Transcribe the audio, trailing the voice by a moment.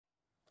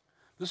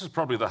This is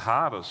probably the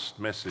hardest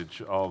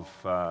message of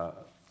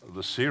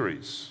the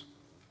series.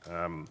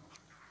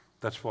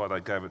 That's why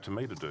they gave it to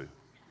me to do.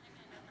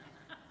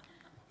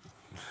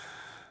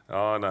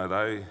 Oh no,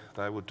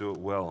 they would do it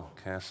well,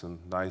 Cass and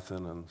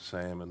Nathan and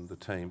Sam and the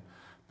team.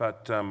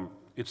 But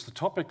it's the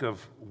topic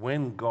of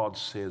when God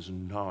says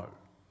no.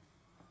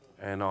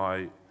 And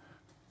I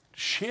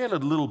shared a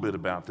little bit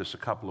about this a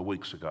couple of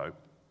weeks ago.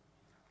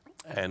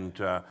 And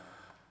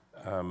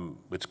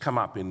it's come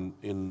up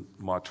in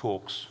my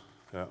talks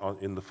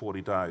in the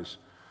 40 days.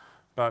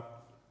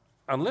 But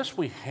unless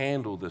we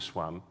handle this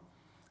one,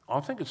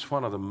 I think it's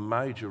one of the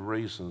major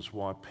reasons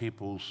why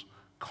people's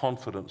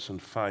confidence and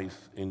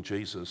faith in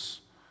Jesus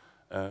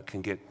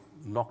can get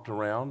knocked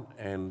around,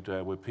 and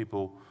where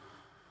people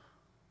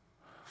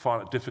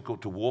find it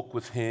difficult to walk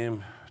with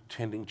him,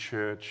 attending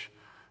church,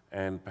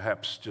 and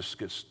perhaps just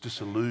gets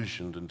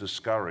disillusioned and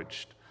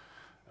discouraged.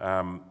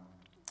 And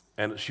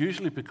it's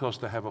usually because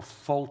they have a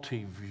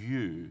faulty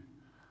view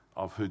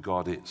of who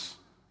God is.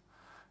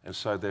 And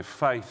so their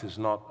faith is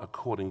not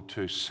according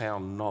to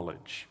sound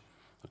knowledge,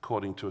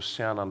 according to a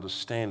sound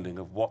understanding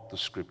of what the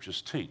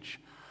scriptures teach.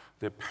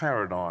 Their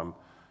paradigm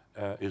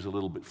is a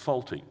little bit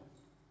faulty,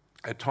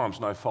 at times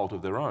no fault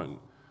of their own.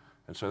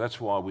 And so that's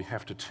why we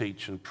have to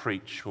teach and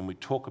preach when we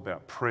talk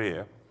about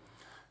prayer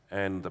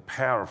and the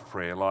power of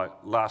prayer. Like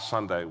last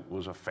Sunday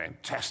was a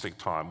fantastic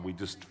time.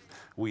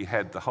 We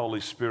had the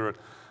Holy Spirit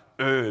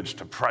urge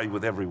to pray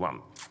with everyone,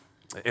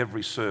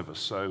 every service.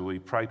 So we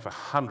prayed for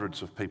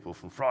hundreds of people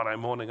from Friday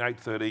morning,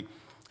 8:30,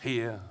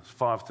 here,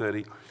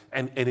 5:30.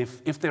 And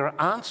if there are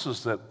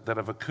answers that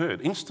have occurred,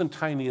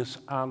 instantaneous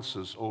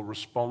answers or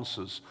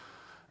responses,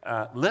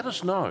 let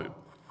us know.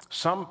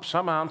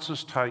 Some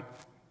answers take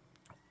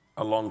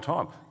a long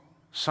time.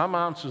 Some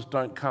answers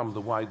don't come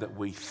the way that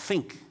we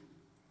think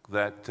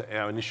that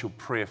our initial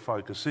prayer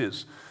focus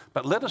is.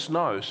 But let us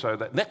know so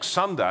that next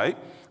Sunday,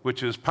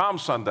 which is Palm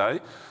Sunday,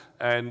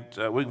 and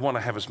we want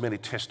to have as many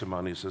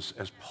testimonies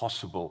as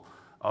possible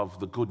of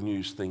the good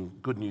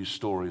news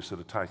stories that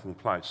are taking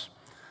place.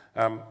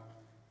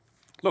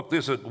 Look,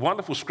 there's a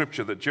wonderful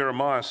scripture that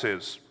Jeremiah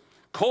says,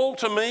 "Call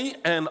to me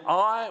and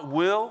I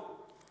will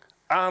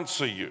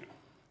answer you."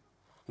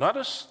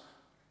 Notice,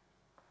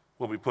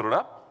 will we put it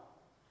up?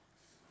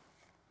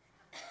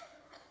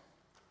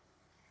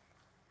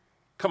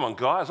 Come on,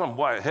 guys, I'm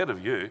way ahead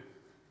of you.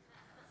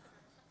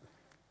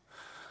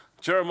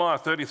 Jeremiah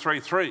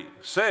 33:3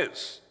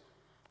 says,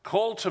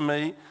 "Call to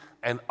me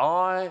and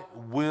I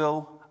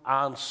will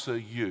answer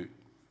you."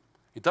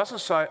 It doesn't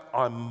say,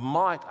 "I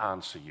might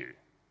answer you,"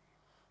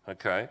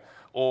 okay?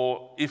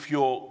 Or, "If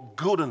you're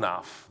good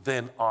enough,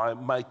 then I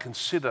may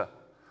consider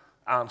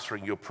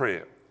answering your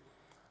prayer."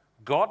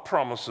 God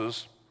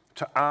promises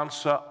to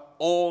answer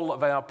all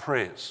of our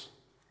prayers.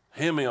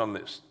 Hear me on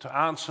this, to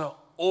answer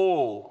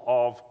all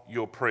of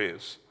your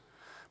prayers.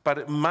 But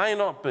it may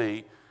not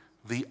be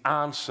the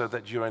answer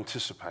that you're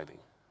anticipating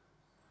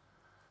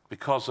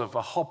because of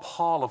a whole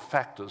pile of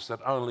factors that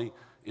only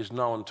is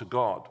known to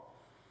God.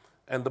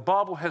 And the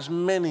Bible has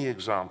many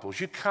examples.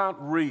 You can't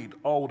read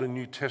Old and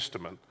New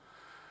Testament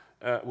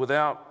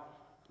without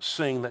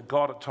seeing that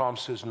God at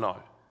times says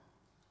no.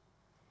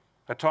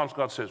 At times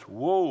God says,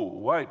 "Whoa,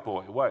 wait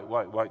boy,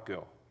 wait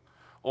girl."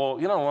 Or,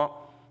 "You know what?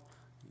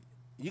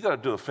 You got to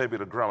do a fair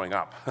bit of growing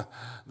up.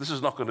 This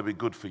is not going to be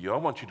good for you. I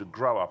want you to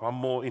grow up. I'm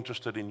more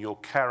interested in your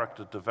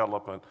character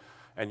development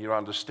and your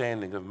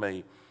understanding of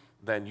me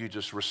than you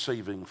just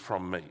receiving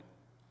from me."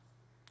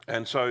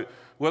 And so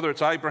whether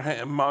it's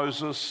Abraham,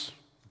 Moses,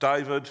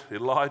 David,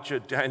 Elijah,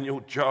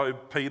 Daniel,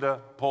 Job, Peter,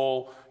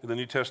 Paul in the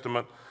New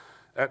Testament,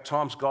 at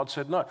times God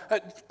said no.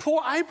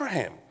 Poor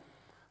Abraham.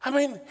 I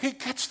mean, he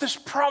gets this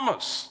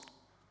promise.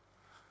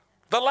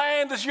 The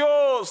land is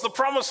yours, the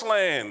promised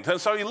land.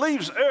 And so he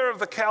leaves Ur of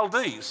the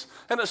Chaldees.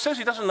 And it says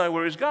he doesn't know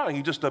where he's going.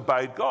 He just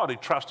obeyed God. He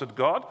trusted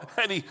God.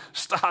 And he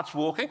starts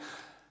walking.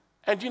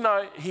 And you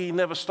know, he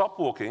never stopped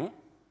walking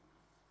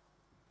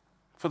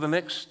for the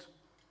next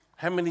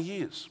how many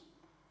years?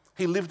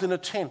 He lived in a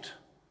tent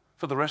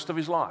for the rest of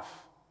his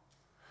life.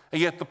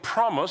 And yet the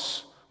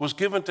promise was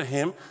given to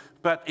him,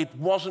 but it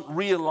wasn't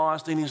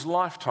realized in his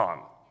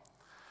lifetime.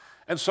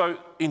 And so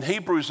in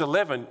Hebrews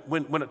 11,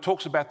 when it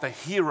talks about the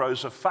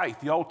heroes of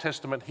faith, the Old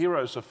Testament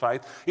heroes of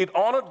faith, it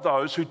honored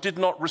those who did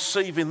not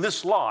receive in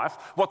this life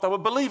what they were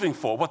believing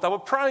for, what they were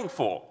praying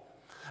for.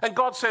 And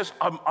God says,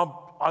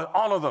 I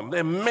honor them.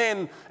 They're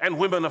men and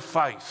women of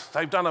faith.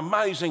 They've done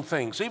amazing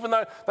things. Even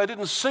though they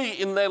didn't see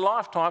in their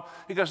lifetime,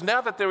 he goes,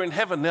 now that they're in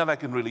heaven, now they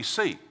can really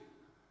see.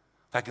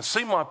 They can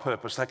see my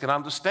purpose. They can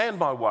understand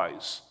my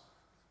ways.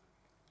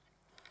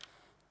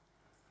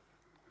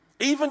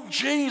 Even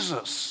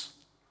Jesus,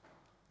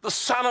 the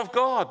Son of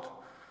God,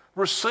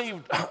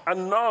 received a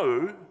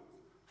no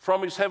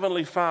from his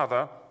heavenly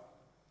Father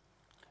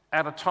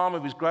at a time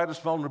of his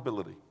greatest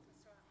vulnerability,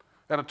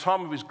 at a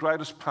time of his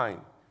greatest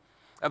pain,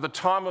 at the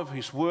time of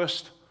his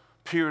worst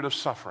period of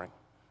suffering.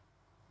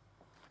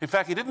 In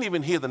fact, he didn't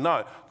even hear the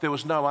no. There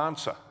was no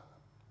answer.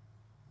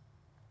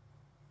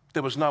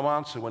 There was no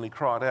answer when he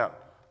cried out,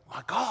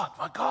 my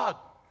God,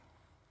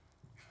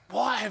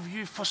 why have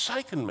you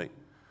forsaken me?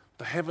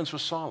 The heavens were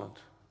silent.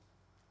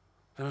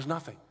 There was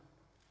nothing.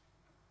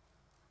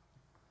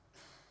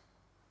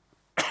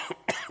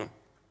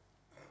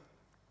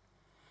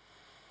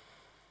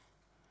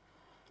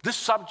 This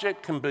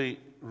subject can be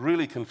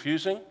really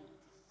confusing.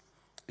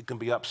 It can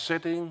be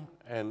upsetting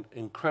and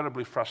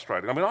incredibly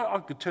frustrating. I mean, I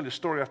could tell you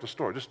story after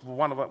story. Just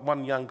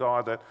one young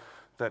guy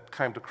that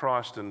came to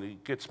Christ, and he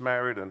gets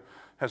married and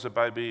has a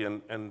baby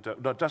and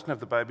no, doesn't have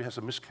the baby, has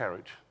a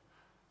miscarriage.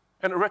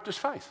 And it wrecked his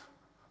faith.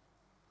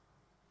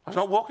 I was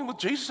not walking with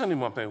Jesus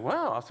anymore. I'm thinking,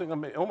 wow, I think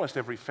almost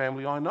every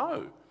family I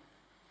know,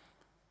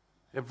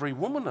 every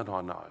woman that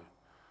I know,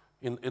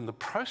 in the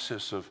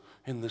process of,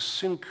 in this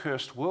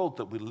sin-cursed world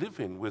that we live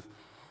in with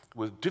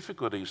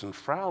difficulties and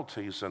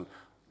frailties, and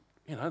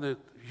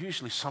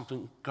usually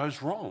something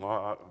goes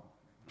wrong.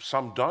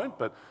 Some don't,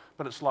 but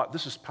it's like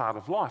this is part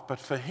of life. But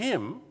for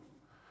him,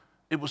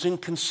 it was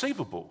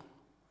inconceivable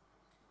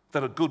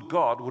that a good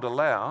God would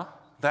allow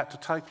that to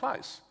take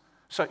place.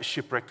 So it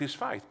shipwrecked his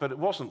faith. But it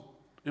wasn't.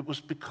 It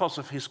was because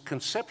of his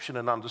conception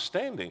and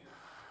understanding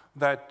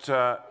that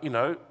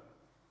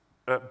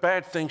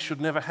bad things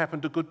should never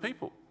happen to good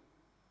people.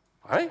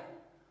 Hey?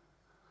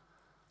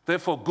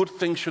 Therefore, good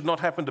things should not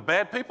happen to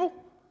bad people.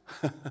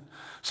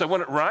 So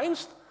when it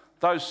rains,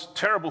 those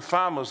terrible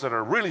farmers that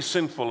are really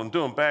sinful and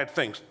doing bad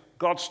things,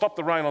 God stop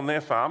the rain on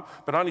their farm,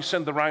 but only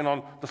send the rain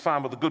on the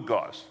farm of the good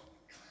guys.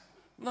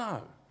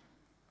 No.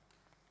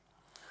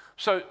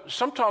 So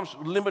sometimes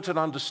limited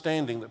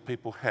understanding that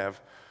people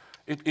have,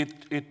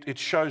 it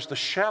shows the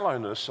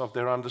shallowness of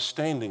their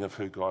understanding of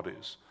who God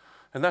is.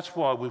 And that's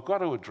why we've got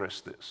to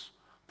address this.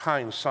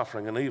 Pain,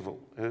 suffering, and evil,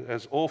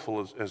 as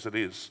awful as it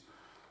is.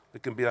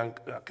 It can be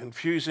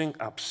confusing,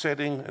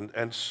 upsetting,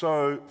 and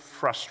so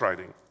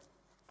frustrating.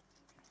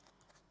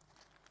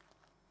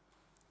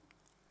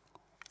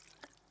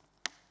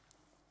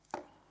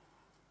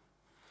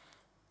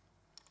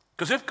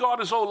 Because if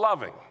God is all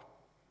loving,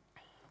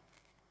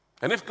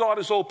 and if God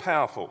is all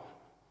powerful,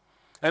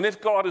 and if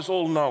God is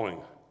all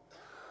knowing,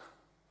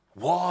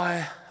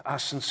 why are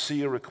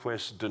sincere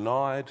requests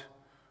denied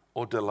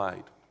or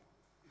delayed?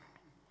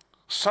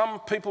 Some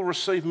people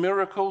receive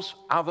miracles,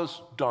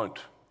 others don't.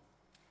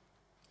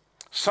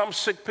 Some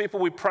sick people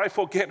we pray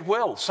for get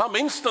well, some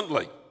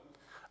instantly,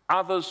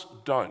 others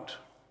don't.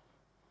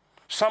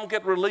 Some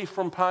get relief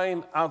from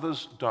pain,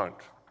 others don't.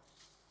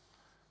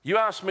 You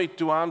ask me,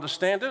 do I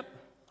understand it?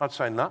 I'd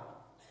say no.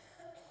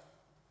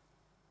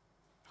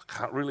 I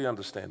can't really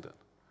understand it.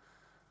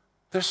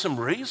 There's some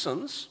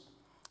reasons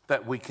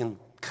that we can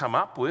come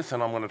up with,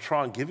 and I'm going to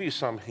try and give you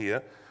some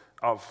here,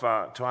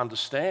 to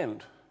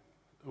understand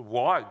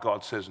why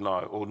God says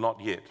no or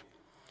not yet.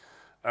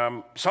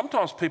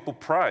 Sometimes people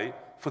pray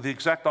for the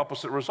exact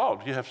opposite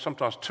result. You have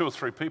sometimes 2 or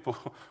 3 people,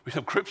 we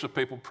have groups of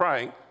people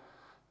praying,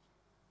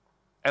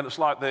 and it's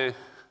like they're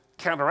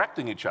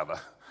counteracting each other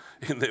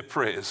in their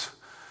prayers.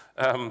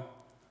 How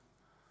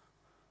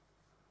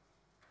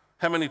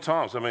many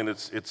times? I mean,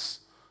 it's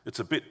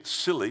a bit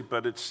silly,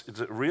 but it's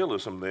a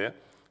realism there,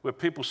 where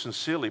people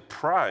sincerely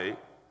pray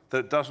that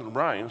it doesn't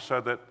rain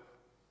so that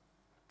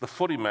the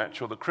footy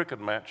match or the cricket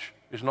match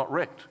is not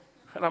wrecked.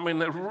 And I mean,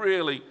 they're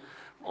really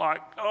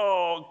like,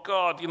 oh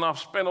God, I've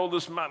spent all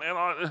this money,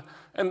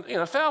 and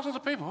thousands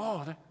of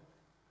people.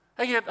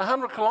 And yet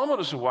 100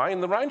 kilometres away in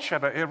the rain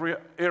shadow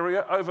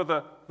area over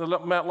the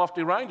Mount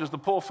Lofty Ranges, the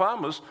poor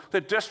farmers,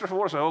 they're desperate for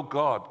water. Say, oh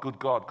God, good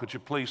God, could you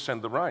please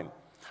send the rain?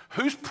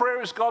 Whose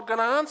prayer is God going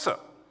to answer?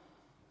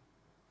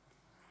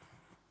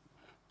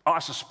 I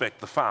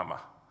suspect the farmer,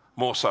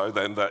 more so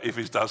than if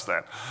he does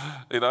that.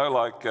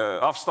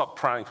 I've stopped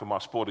praying for my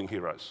sporting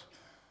heroes.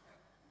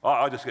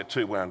 I just get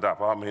too wound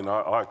up. I mean,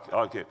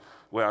 I get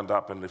wound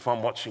up, and if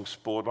I'm watching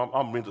sport,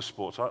 I'm into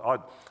sports.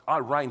 I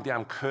rain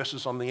down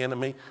curses on the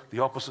enemy, the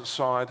opposite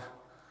side.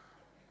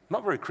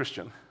 Not very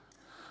Christian.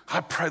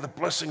 I pray the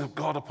blessing of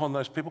God upon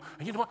those people.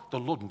 And you know what? The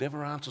Lord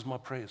never answers my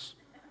prayers.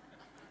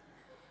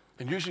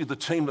 And usually the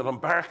team that I'm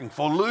barracking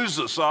for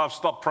loses, so I've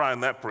stopped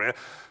praying that prayer,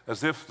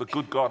 as if the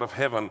good God of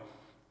heaven,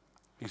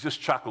 he just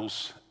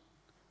chuckles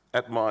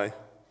at my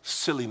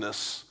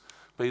silliness,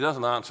 but he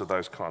doesn't answer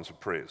those kinds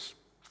of prayers.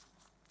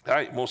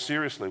 Hey, more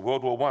seriously,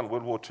 World War I,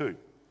 World War II.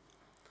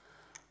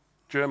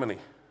 Germany,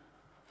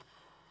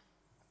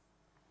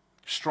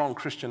 strong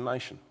Christian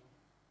nation,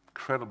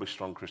 incredibly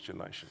strong Christian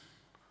nation.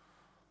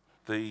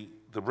 The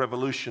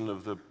revolution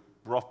of the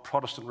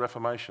Protestant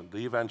Reformation, the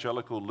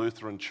evangelical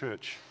Lutheran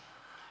Church,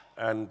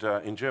 and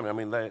in Germany, I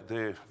mean,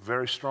 they're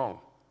very strong.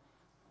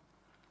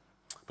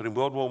 But in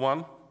World War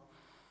I,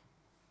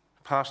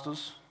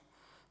 pastors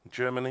in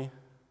Germany,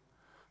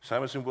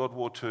 same as in World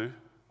War II,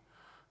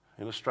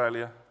 in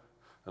Australia,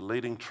 are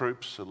leading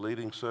troops, are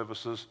leading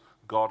services.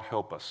 God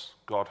help us,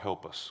 God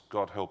help us,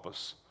 God help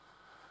us.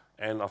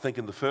 And I think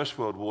in the First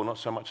World War, not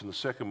so much in the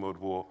Second World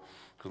War,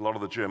 because a lot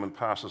of the German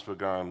pastors were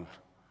going,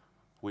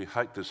 we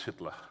hate this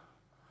Hitler.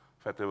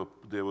 In fact,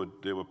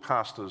 there were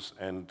pastors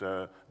and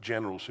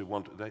generals who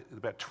wanted,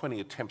 about 20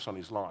 attempts on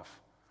his life.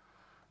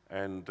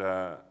 And,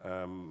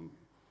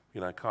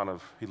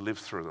 he lived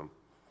through them.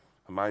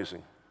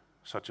 Amazing.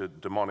 such a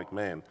demonic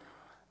man.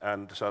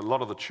 And so a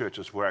lot of the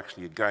churches were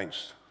actually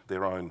against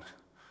their own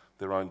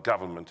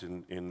government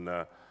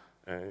in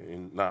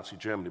Nazi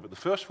Germany. But the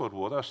First World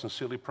War, they were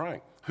sincerely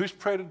praying. Whose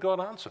prayer did God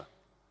answer?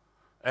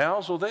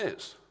 Ours or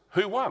theirs?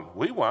 Who won?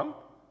 We won.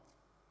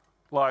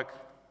 Like,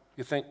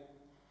 you think,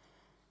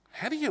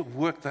 how do you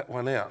work that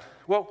one out?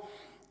 Well,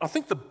 I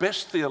think the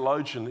best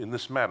theologian in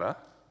this matter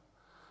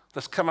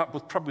that's come up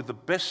with probably the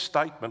best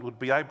statement would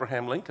be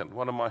Abraham Lincoln,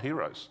 one of my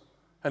heroes.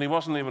 And he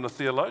wasn't even a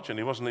theologian,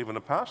 he wasn't even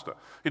a pastor.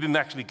 He didn't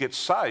actually get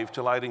saved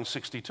till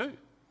 1862.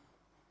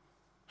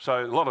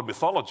 So a lot of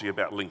mythology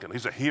about Lincoln.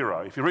 He's a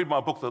hero. If you read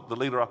my book, The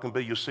Leader I Can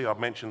Be, you'll see I've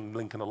mentioned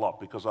Lincoln a lot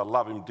because I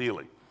love him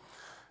dearly.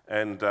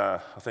 And I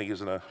think he's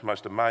the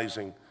most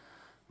amazing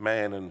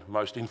man and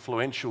most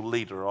influential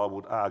leader, I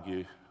would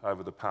argue,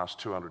 over the past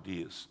 200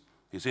 years.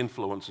 His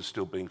influence is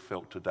still being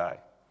felt today.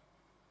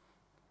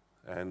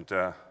 And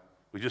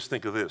we just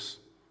think of this.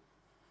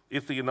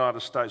 If the United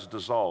States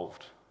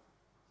dissolved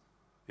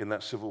in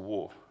that civil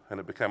war and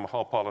it became a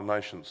whole pile of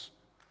nations,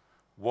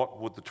 what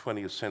would the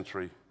 20th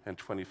century and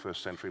 21st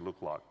century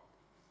look like?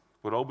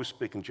 Would all be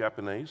speaking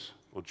Japanese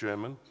or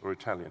German or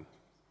Italian?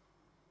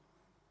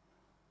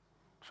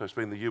 So it's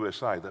been the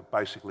USA that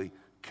basically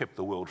kept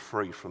the world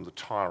free from the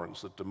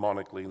tyrants, the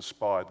demonically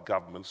inspired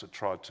governments that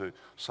tried to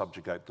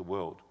subjugate the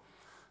world.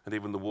 And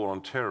even the war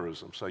on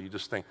terrorism. So you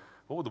just think,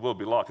 what would the world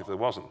be like if there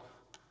wasn't?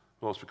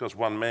 Well, it's because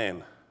one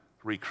man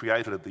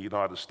recreated the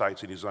United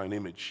States in his own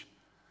image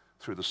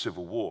through the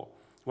Civil War.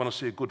 You want to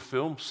see a good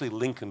film? See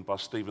Lincoln by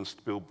Steven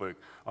Spielberg.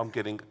 I'm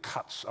getting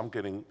cuts, I'm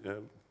getting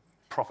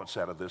profits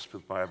out of this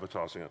by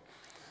advertising it.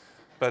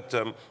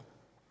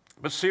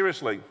 But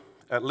seriously,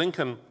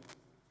 Lincoln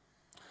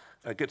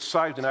gets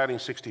saved in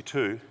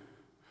 1862,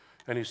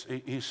 and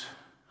he's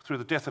through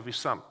the death of his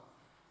son.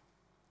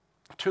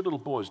 2 little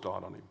boys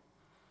died on him.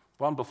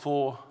 One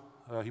before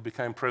he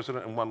became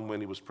president and one when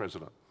he was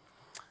president.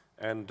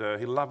 And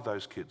he loved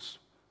those kids.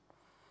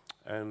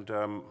 And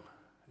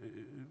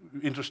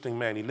interesting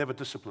man, he never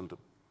disciplined them,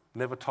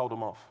 never told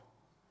them off.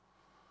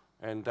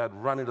 And Dad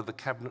run into the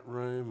cabinet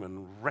room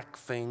and wreck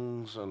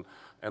things, and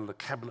the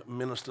cabinet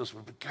ministers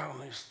would be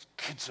going, these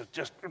kids are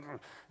just...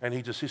 And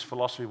his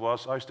philosophy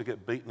was, I used to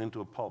get beaten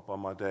into a pulp by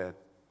my dad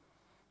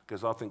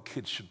because I think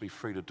kids should be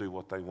free to do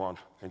what they want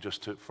and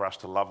for us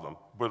to love them,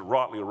 but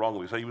rightly or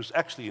wrongly. So he was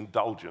actually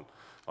indulgent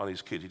on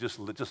his kids. He just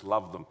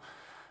loved them.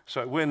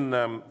 So when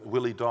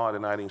Willie died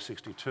in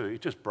 1862,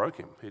 it just broke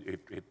him.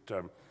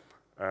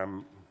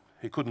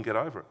 He couldn't get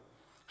over it.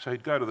 So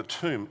he'd go to the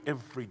tomb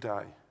every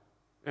day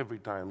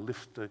and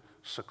lift the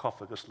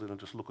sarcophagus lid and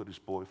just look at his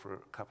boy for a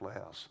couple of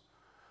hours.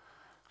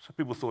 So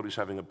people thought he was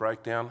having a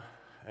breakdown.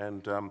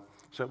 And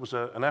so it was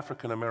an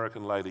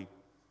African-American lady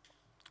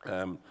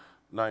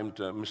named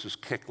Mrs.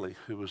 Keckley,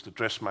 who was the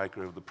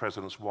dressmaker of the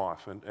president's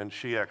wife. And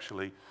she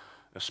actually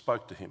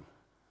spoke to him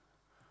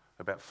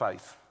about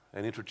faith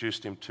and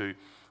introduced him to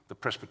the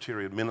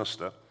Presbyterian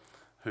minister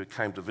who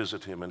came to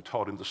visit him and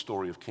told him the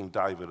story of King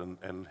David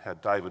and how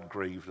David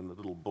grieved and the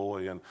little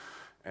boy.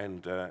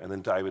 And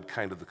then David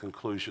came to the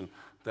conclusion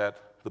that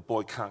the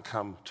boy can't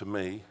come to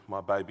me,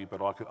 my baby,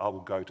 but I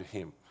will go to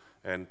him.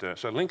 And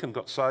so Lincoln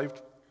got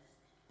saved.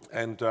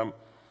 And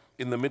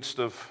in the midst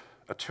of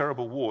a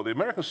terrible war, the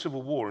American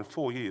Civil War in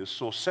 4 years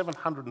saw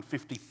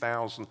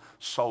 750,000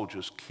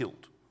 soldiers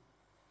killed.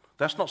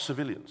 That's not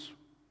civilians.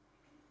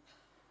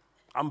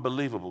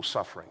 Unbelievable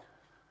suffering.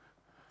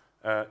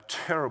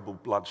 Terrible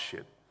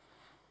bloodshed.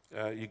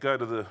 You go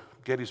to the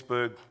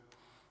Gettysburg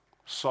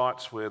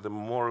sites where the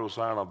memorials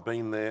are, and I've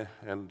been there,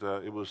 and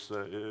it was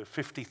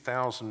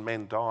 50,000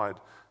 men died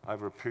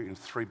over a period in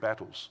 3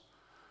 battles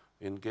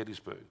in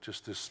Gettysburg.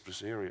 Just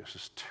this area, it's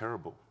just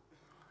terrible.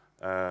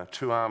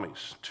 2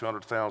 armies,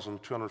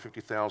 200,000,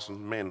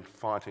 250,000 men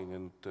fighting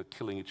and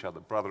killing each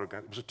other, brother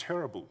against. It was a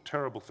terrible,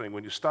 terrible thing.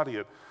 When you study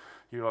it,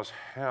 you realise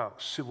how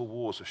civil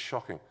wars are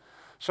shocking.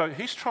 So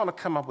he's trying to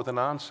come up with an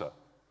answer.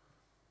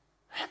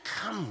 How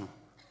come?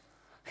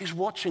 He's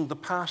watching the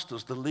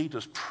pastors, the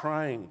leaders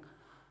praying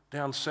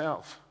down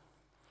south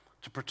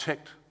to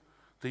protect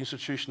the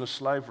institution of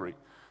slavery.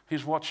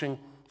 He's watching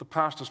the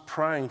pastors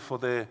praying for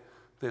their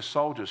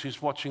soldiers.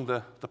 He's watching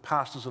the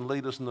pastors and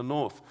leaders in the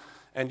north.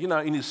 And you know,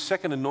 in his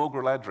second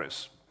inaugural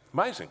address,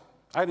 amazing,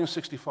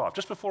 1865,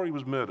 just before he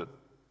was murdered,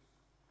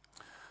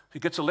 he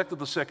gets elected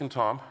the second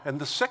time, and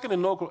the second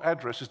inaugural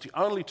address is the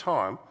only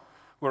time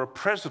where a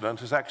president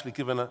has actually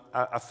given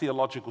a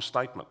theological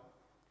statement.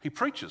 He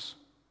preaches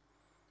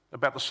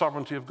about the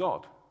sovereignty of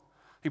God.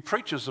 He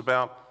preaches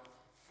about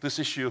this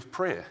issue of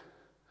prayer.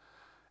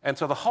 And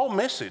so the whole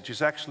message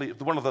is actually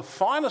one of the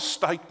finest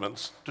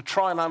statements to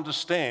try and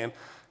understand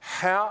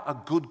how a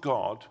good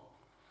God,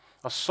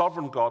 a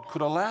sovereign God,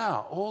 could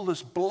allow all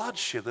this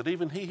bloodshed that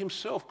even he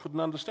himself couldn't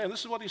understand.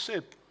 This is what he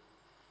said.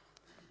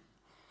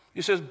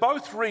 He says,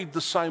 both read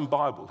the same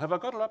Bible. Have I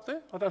got it up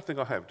there? I don't think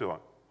I have, do I?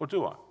 Or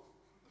do I?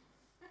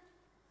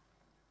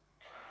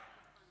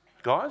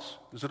 Guys,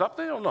 is it up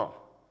there or not?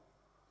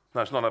 No,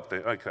 it's not up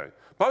there. Okay.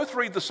 Both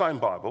read the same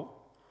Bible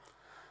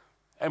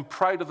and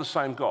pray to the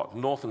same God,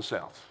 north and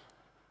south.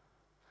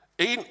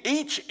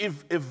 Each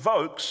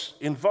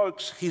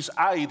invokes his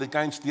aid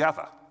against the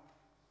other.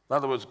 In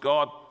other words,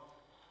 God,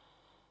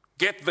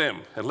 get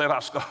them and let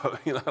us go.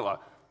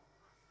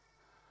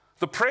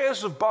 The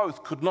prayers of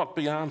both could not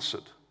be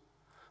answered.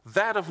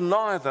 That of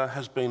neither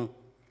has been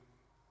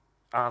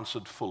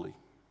answered fully.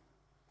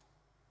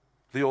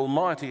 The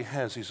Almighty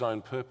has his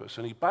own purpose.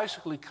 And he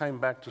basically came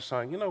back to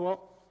saying, you know what?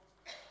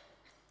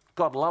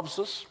 God loves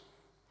us.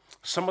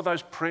 Some of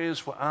those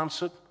prayers were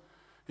answered.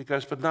 He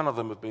goes, but none of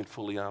them have been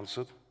fully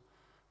answered.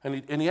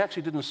 And he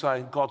actually didn't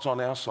say God's on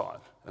our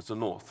side as the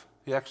north.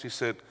 He actually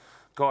said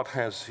God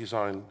has his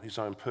own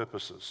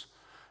purposes.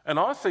 And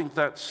I think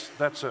that's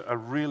a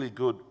really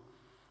good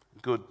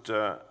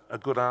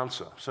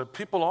answer. So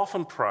people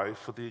often pray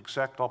for the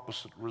exact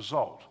opposite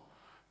result.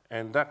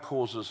 And that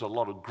causes a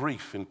lot of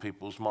grief in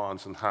people's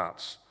minds and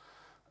hearts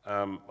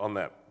on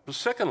that. But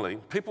secondly,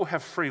 people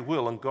have free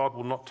will and God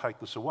will not take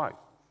this away.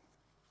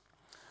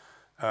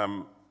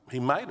 He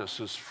made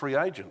us as free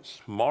agents,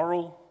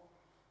 moral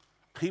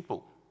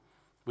people.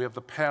 We have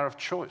the power of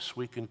choice.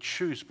 We can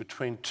choose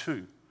between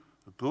two,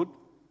 a good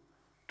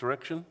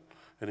direction,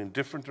 an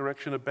indifferent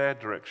direction, a bad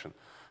direction.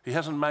 He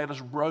hasn't made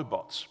us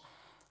robots.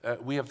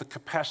 We have the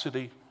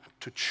capacity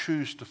to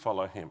choose to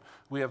follow him.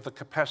 We have the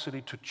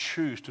capacity to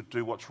choose to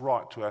do what's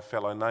right to our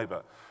fellow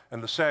neighbour.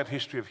 And the sad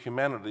history of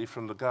humanity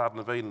from the Garden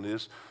of Eden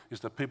is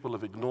that people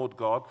have ignored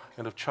God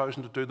and have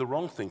chosen to do the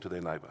wrong thing to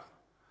their neighbour.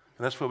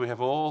 And that's where we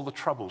have all the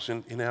troubles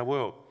in our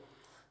world.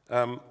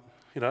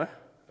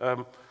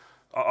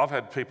 I've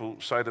had people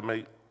say to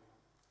me,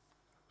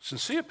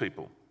 sincere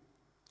people,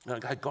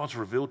 hey, God's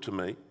revealed to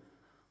me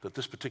that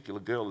this particular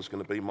girl is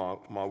going to be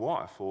my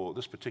wife, or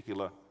this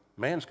particular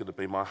man's going to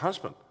be my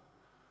husband.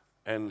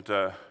 And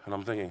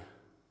I'm thinking,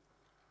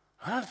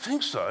 I don't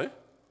think so.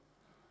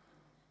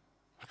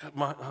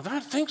 I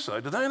don't think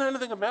so. Do they know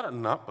anything about it?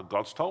 No, but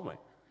God's told me.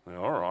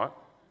 All right,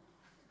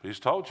 he's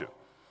told you.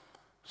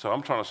 So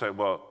I'm trying to say,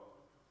 well,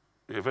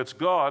 if it's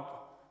God,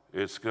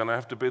 it's going to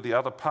have to be the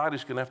other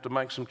party's going to have to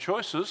make some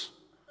choices.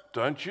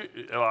 Don't you?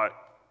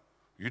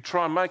 You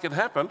try and make it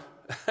happen.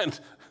 And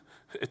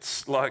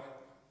it's like,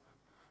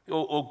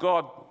 or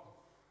God,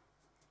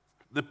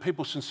 the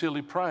people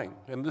sincerely praying.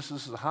 And this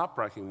is a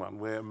heartbreaking one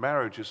where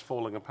marriage is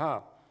falling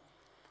apart.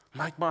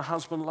 Make my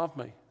husband love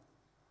me.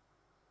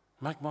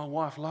 Make my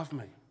wife love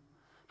me.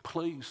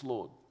 Please,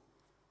 Lord.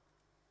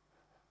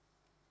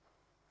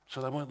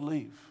 So they won't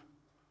leave.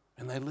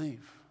 And they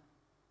leave.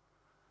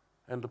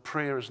 And the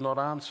prayer is not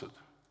answered.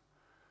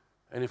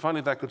 And if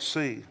only they could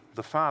see,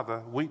 the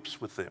Father weeps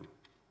with them.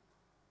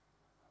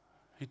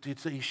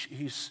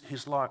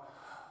 He's like,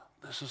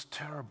 this is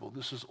terrible,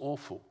 this is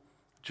awful.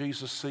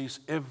 Jesus sees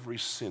every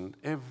sin,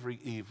 every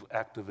evil,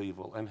 act of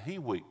evil, and he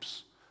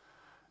weeps.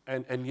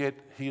 And yet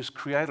he has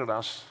created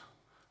us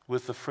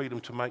with the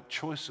freedom to make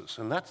choices.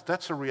 And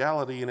that's a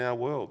reality in our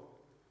world.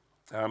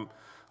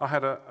 I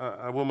had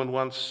a woman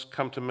once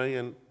come to me,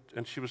 and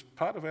she was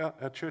part of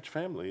our church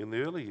family in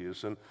the early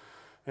years. And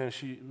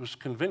she was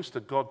convinced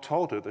that God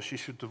told her that she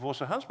should divorce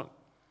her husband.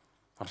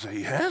 I said,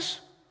 he has?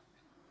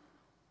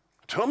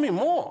 Tell me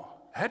more.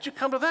 How'd you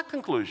come to that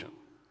conclusion?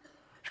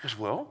 She goes,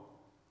 well,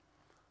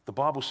 the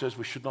Bible says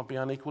we should not be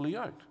unequally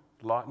yoked,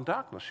 light and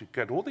darkness. She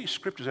got all these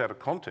scriptures out of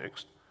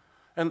context,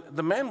 and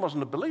the man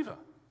wasn't a believer.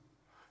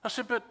 I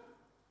said, but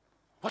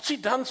what's he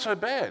done so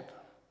bad?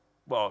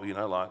 Well, I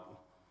don't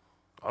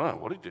know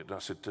what he did. And I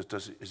said,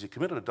 has he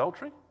committed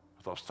adultery?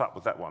 I'll start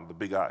with that one, the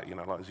big A.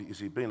 Has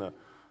he been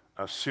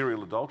a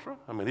serial adulterer?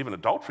 I mean, even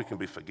adultery can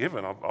be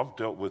forgiven. I've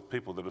dealt with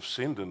people that have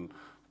sinned and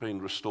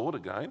been restored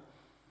again.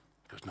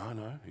 He goes,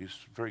 no, he's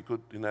very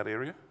good in that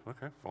area.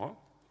 Okay, fine.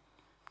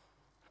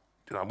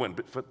 I went a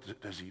bit further.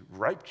 Has he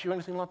raped you,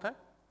 anything like that?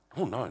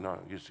 Oh, no,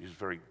 he's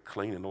very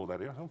clean in all that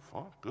area. Oh,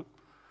 fine, good.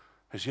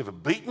 Has he ever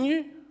beaten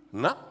you?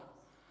 No.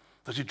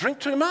 Does he drink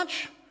too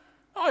much?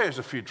 Oh, he has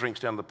a few drinks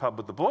down the pub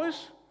with the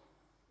boys.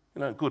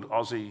 Good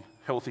Aussie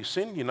healthy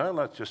sin,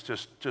 like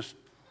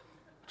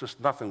just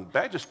nothing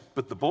bad, just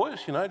with the boys,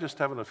 just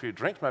having a few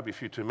drinks, maybe a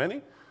few too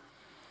many.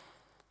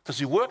 Does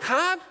he work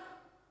hard?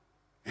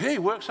 Yeah, he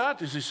works hard.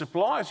 Does he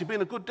supply? Has he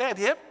been a good dad?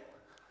 Yep.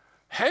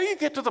 How do you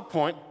get to the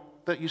point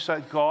that you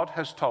say God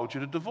has told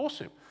you to divorce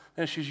him?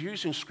 And she's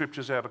using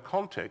scriptures out of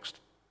context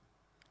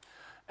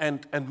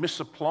and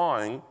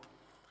misapplying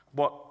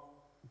what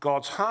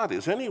God's heart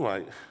is.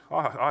 Anyway,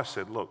 I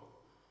said, look,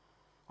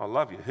 I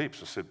love you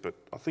heaps. I said, but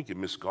I think you're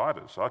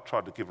misguided. So I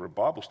tried to give her a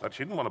Bible study.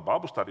 She didn't want a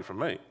Bible study from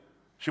me.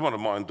 She wanted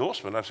my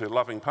endorsement as her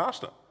loving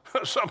pastor.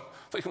 So I'm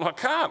thinking, I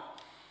can't.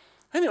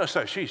 Anyway,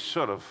 so she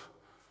sort of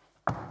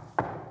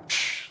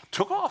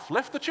took off,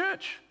 left the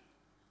church.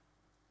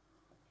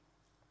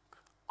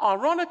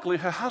 Ironically,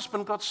 her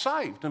husband got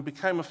saved and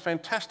became a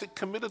fantastic,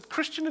 committed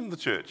Christian in the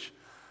church.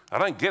 I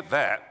don't get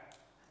that.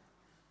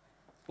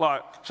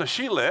 So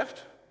she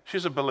left.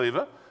 She's a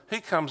believer. He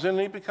comes in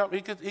and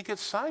he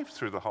gets saved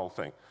through the whole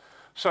thing.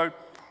 So,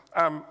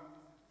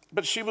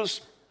 but she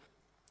was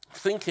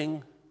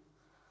thinking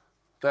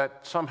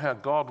that somehow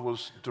God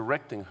was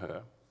directing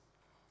her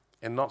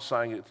and not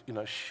saying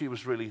it, she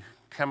was really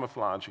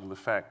camouflaging the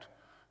fact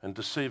and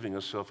deceiving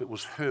herself. It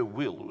was her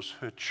will, it was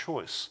her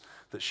choice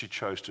that she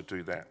chose to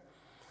do that.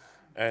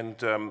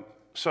 And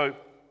so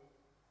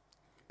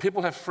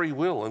people have free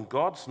will, and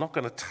God's not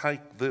going to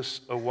take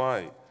this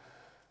away.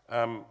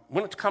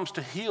 When it comes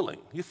to healing,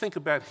 you think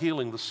about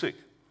healing the sick.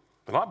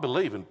 And I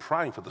believe in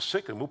praying for the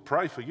sick, and we'll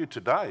pray for you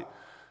today.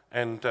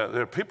 And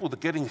there are people that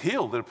are getting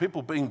healed. There are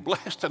people being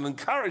blessed and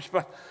encouraged.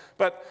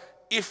 But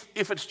if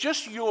it's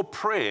just your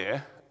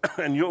prayer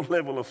and your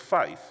level of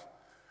faith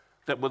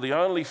that were the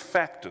only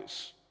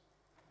factors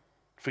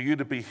for you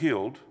to be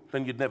healed,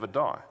 then you'd never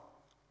die.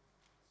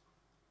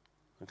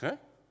 Okay?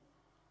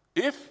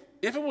 If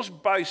it was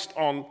based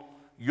on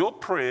your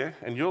prayer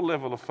and your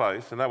level of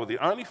faith, and they were the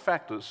only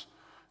factors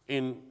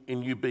in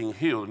you being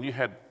healed, and you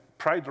had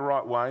prayed the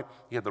right way,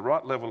 you had the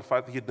right level of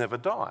faith, you'd never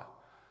die.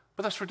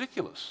 But that's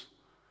ridiculous.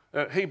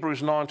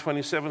 Hebrews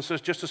 9:27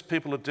 says, just as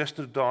people are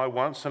destined to die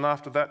once, and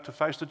after that to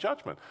face the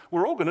judgment.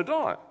 We're all going to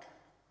die.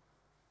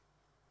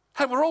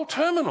 Hey, we're all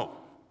terminal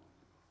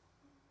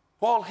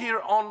while here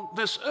on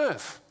this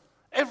earth.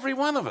 Every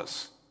one of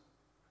us.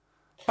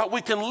 But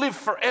we can live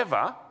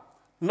forever,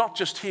 not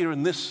just here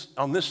on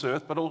this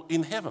earth, but all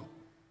in heaven.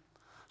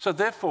 So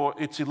therefore,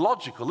 it's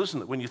illogical,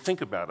 isn't it, when you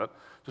think about it,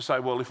 to say,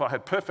 well, if I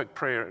had perfect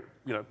prayer,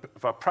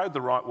 if I prayed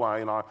the right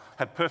way and I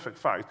had perfect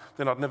faith,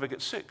 then I'd never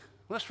get sick.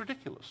 Well, that's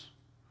ridiculous.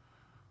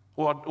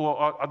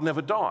 Or I'd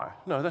never die.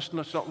 No, that's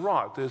not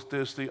right.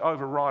 There's the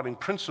overriding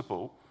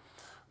principle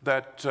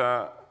that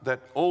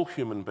all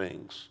human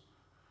beings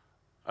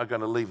are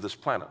going to leave this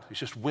planet. It's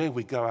just where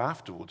we go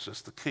afterwards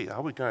that's the key.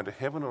 Are we going to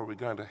heaven or are we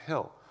going to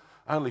hell?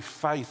 Only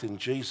faith in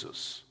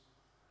Jesus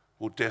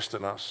will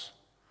destine us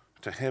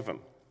to heaven.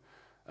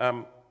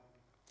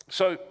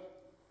 So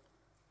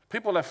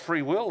people have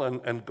free will,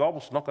 and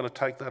God's not going to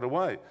take that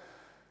away.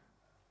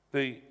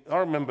 I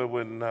remember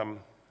when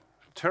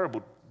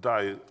terrible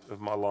day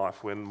of my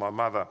life when my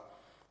mother,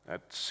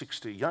 at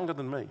 60, younger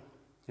than me,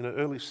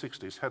 early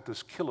 60s, had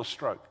this killer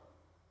stroke.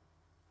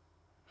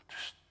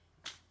 Just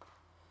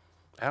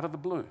out of the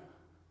blue.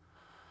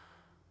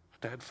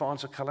 Dad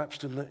finds her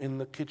collapsed in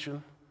the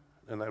kitchen,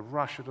 and they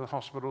rush her to the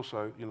hospital.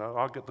 So,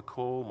 I get the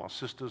call, my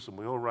sisters, and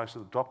we all race.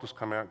 The doctors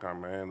come out going,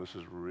 man, this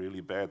is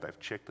really bad. They've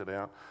checked it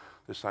out.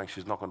 They're saying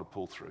she's not going to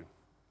pull through.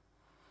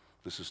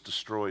 This has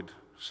destroyed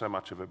so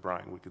much of her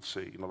brain. We could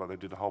see, like they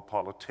did a whole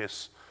pile of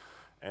tests.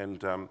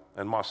 And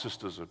my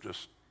sisters are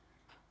just,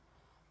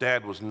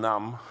 Dad was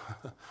numb,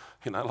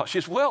 like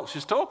she's well,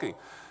 she's talking.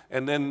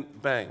 And then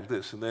bang,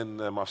 this. And then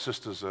my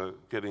sisters are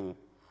getting,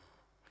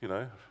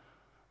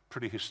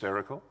 pretty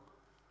hysterical,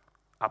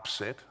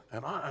 upset.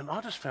 And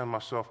I just found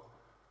myself,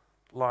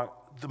 like,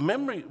 the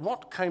memory,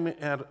 what came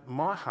out of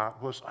my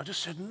heart was, I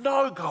just said,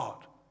 no,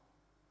 God.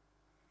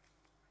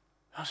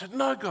 I said,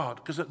 no, God,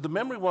 because the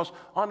memory was,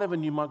 I never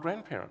knew my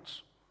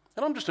grandparents.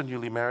 And I'm just a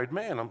newly married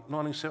man. I'm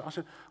 97. I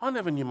said, I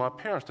never knew my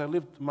parents. They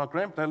lived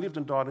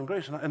and died in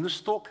Greece. And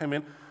this thought came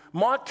in,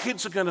 my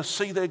kids are going to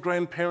see their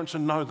grandparents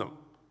and know them.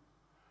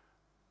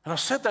 And I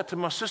said that to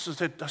my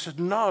sister. I said,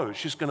 no,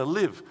 she's going to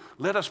live.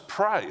 Let us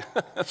pray.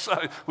 So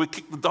we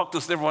kicked the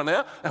doctors and everyone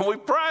out, and we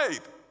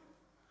prayed.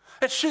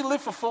 And she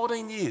lived for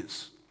 14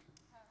 years.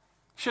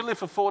 She lived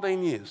for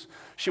 14 years.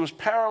 She was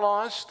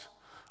paralyzed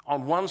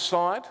on one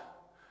side,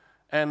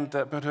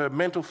 but her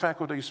mental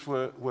faculties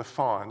were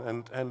fine.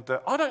 And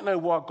I don't know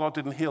why God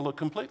didn't heal her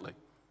completely.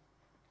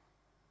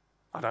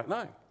 I don't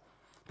know.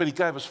 But he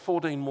gave us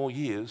 14 more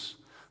years,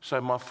 so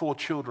my 4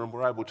 children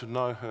were able to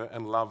know her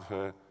and love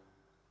her,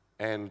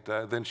 and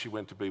then she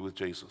went to be with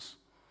Jesus.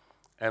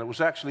 And it was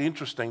actually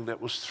interesting that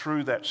it was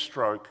through that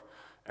stroke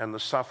and the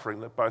suffering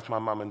that both my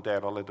mum and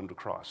dad, I led them to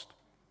Christ.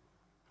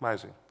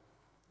 Amazing.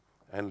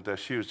 And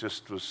she was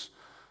an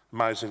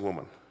amazing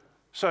woman.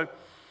 So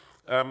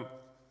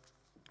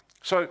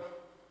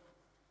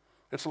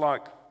it's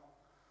like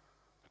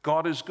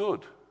God is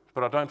good,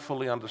 but I don't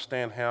fully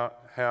understand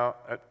how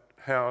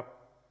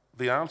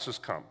the answers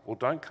come or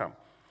don't come.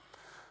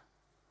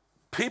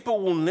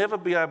 People will never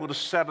be able to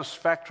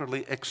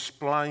satisfactorily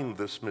explain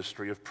this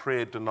mystery of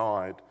prayer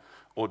denied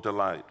or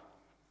delayed.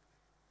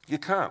 You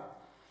can't.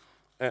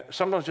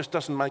 Sometimes it just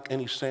doesn't make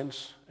any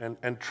sense,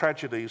 and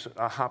tragedies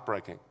are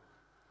heartbreaking.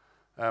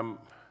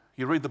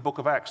 You read the book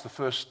of Acts, the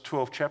first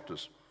 12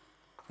 chapters.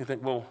 You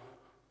think, well,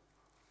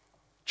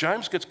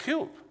 James gets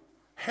killed.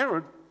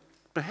 Herod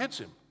beheads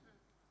him.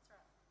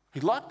 He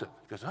liked it.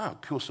 He goes, oh,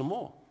 kill some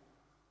more.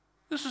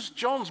 This is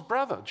John's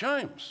brother,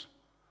 James.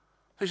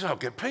 He says, I'll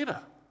get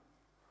Peter.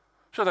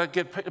 So they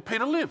get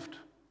Peter lived.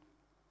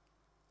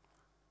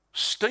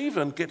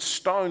 Stephen gets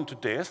stoned to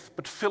death,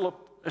 but Philip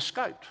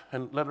escaped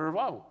and led a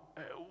revival.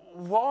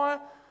 Why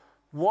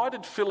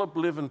did Philip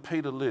live and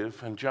Peter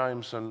live and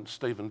James and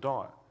Stephen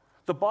die?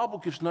 The Bible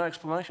gives no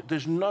explanation.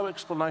 There's no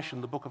explanation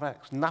in the book of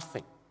Acts.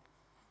 Nothing.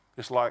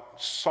 It's like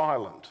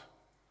silent.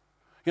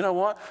 You know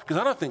why? Because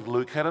I don't think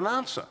Luke had an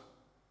answer.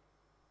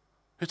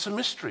 It's a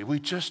mystery. We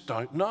just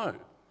don't know.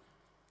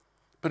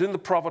 But in the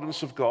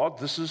providence of God,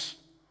 this is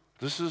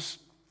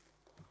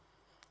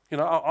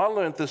I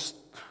learned this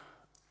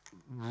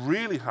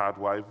really hard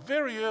way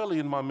very early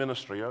in my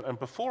ministry, and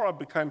before I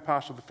became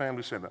pastor of the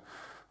family centre.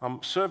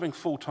 I'm serving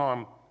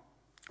full-time,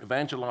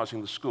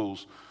 evangelising the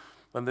schools,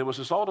 and there was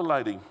this older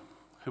lady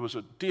who was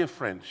a dear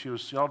friend. She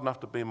was old enough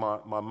to be my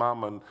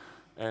mum,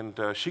 and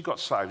she got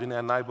saved in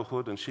our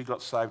neighbourhood, and she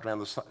got saved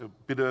around a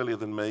bit earlier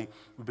than me.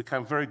 We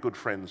became very good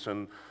friends,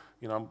 and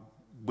I'm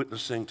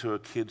witnessing to her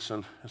kids,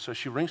 and so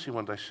she rings me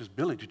one day. She says,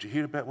 "Billy, did you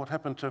hear about what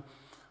happened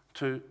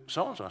to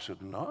so-and-so?" I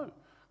said, "No,"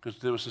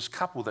 because there was this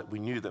couple that we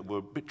knew that were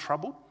a bit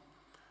troubled.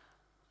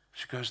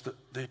 She goes,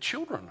 "Their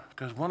children,"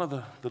 because one of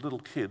the little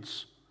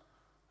kids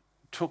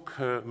took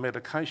her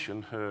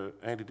medication, her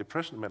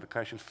antidepressant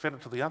medication, fed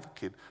it to the other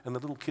kid, and the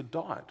little kid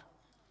died.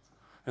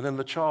 And then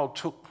the child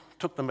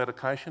took the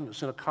medication,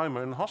 it's in a coma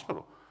in the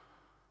hospital.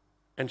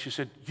 And she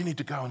said, "You need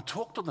to go and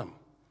talk to them."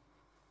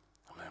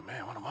 I'm like,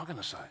 "Man, what am I going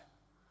to say?"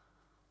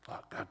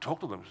 Like, go talk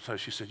to them. So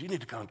she said, "You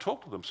need to go and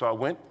talk to them." So I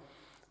went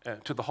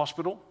to the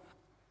hospital,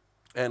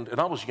 and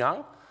I was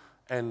young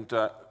and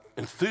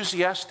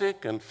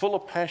enthusiastic and full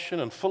of passion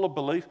and full of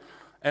belief.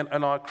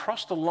 And I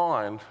crossed the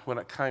line when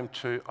it came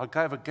to, I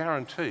gave a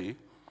guarantee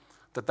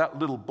that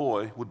little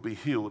boy would be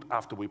healed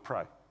after we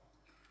pray.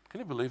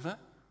 Can you believe that?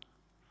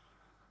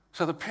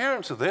 So the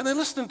parents are there, and they're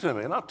listening to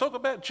me, and I talk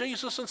about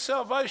Jesus and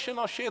salvation.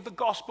 I shared the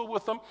gospel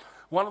with them.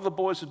 One of the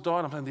boys had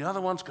died, and the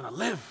other one's going to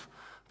live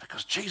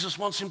because Jesus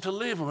wants him to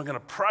live, and we're going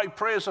to pray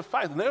prayers of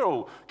faith. And they're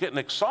all getting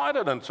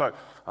excited, and so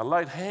I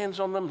laid hands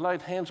on them,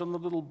 laid hands on the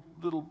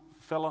little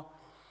fella,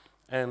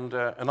 and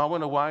I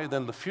went away.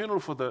 Then the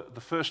funeral for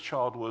the first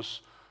child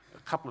was a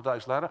couple of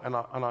days later, and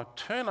I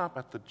turn up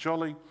at the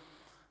jolly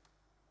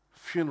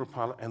funeral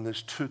parlour, and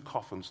there's 2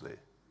 coffins there.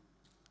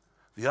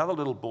 The other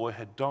little boy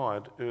had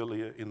died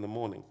earlier in the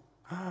morning.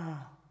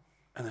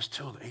 And there's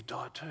 2 of them. He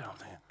died too. I'm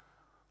thinking,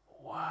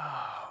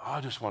 wow, I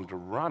just wanted to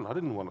run. I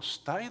didn't want to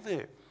stay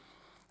there.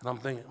 And I'm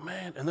thinking,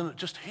 man, and then it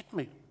just hit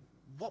me.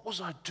 What was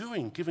I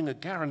doing, giving a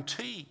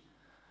guarantee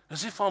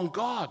as if I'm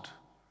God?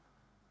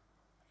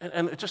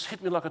 And it just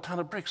hit me like a ton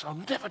of bricks.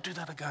 I'll never do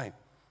that again.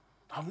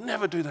 I'll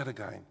never do that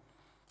again.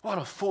 What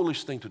a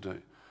foolish thing to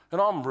do.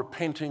 And I'm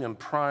repenting and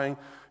praying,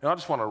 and I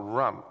just want to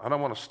run. I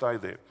don't want to stay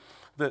there.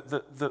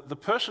 The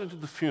person who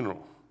did the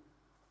funeral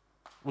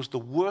was the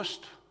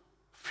worst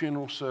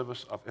funeral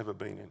service I've ever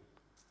been in.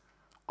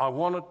 I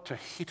wanted to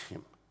hit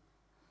him.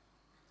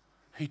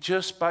 He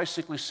just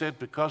basically said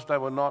because they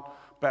were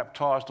not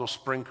baptised or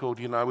sprinkled,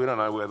 we don't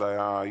know where they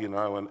are,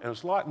 and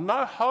it's like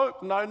no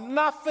hope, no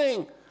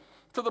nothing.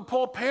 To the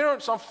poor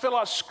parents, I feel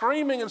like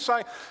screaming and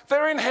saying,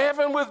 they're in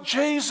heaven with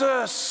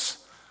Jesus.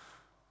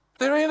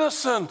 They're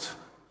innocent.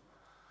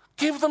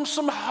 Give them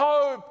some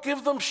hope.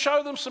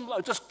 Show them some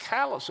love. Just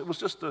callous. It was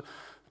just a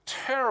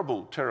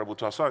terrible, terrible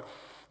time. So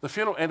the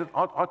funeral ended.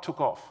 I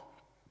took off.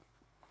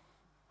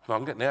 So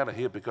I'm getting out of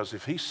here because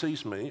if he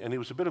sees me, and he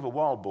was a bit of a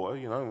wild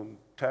boy,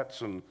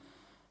 tats and,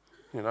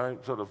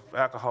 sort of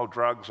alcohol,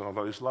 drugs, and I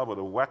thought he's liable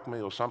to whack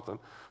me or something.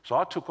 So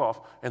I took off,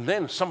 and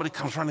then somebody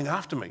comes running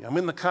after me. I'm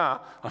in the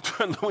car. I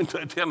turn the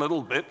window down a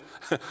little bit,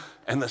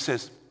 and it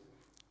says,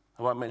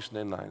 I won't mention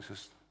their names, it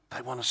says,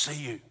 they want to see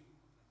you.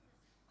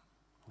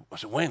 I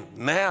said, when?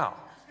 Now.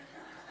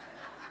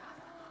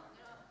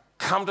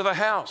 Come to the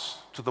house,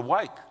 to the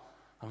wake.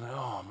 I'm like,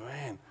 oh,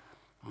 man.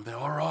 I'm there,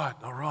 all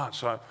right.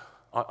 So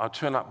I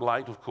turn up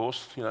late, of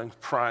course,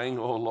 praying,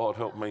 oh, Lord,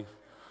 help me.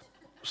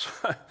 So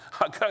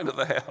I go into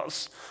the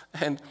house,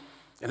 and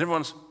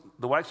everyone's,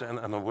 the wake's, and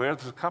I'm aware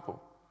there's a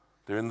couple.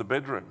 They're in the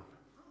bedroom.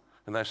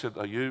 And they said,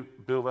 are you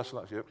Bill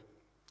Vasilakis? Yep.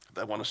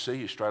 They want to see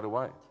you straight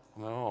away.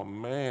 I'm like, oh,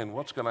 man,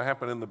 what's going to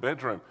happen in the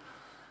bedroom?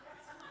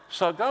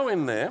 So I go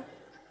in there,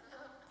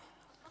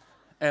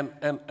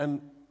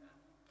 and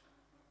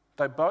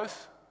they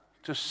both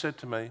just said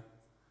to me,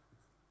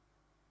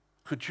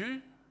 could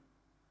you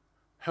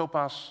help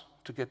us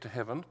to get to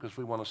heaven because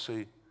we want to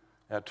see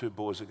our 2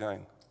 boys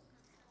again?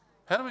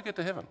 How do we get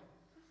to heaven?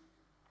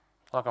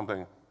 Like I'm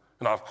thinking,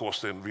 and I, of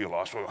course, then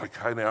realised, well,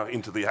 okay, now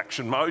into the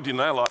action mode,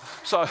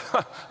 so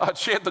I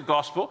shared the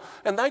gospel,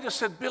 and they just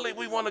said, Billy,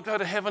 we want to go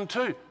to heaven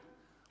too.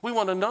 We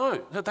want to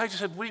know. They just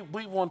said, we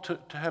want to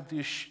have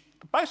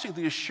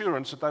basically the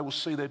assurance that they will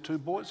see their 2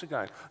 boys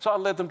again. So I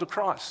led them to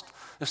Christ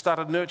and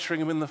started nurturing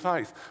them in the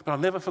faith. But I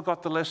never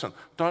forgot the lesson.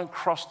 Don't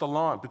cross the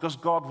line. Because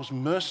God was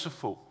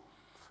merciful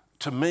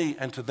to me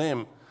and to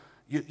them,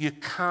 you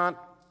can't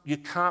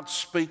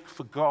speak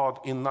for God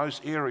in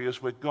those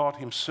areas where God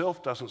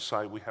himself doesn't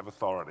say we have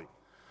authority.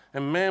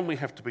 And man, we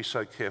have to be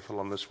so careful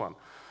on this one.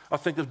 I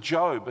think of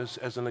Job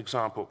as an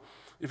example.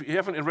 If you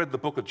haven't read the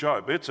book of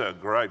Job, it's a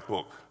great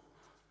book.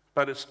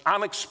 But it's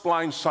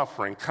unexplained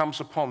suffering comes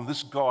upon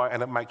this guy,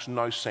 and it makes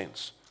no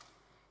sense.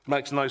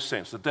 Makes no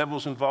sense. The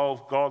devil's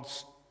involved,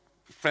 God's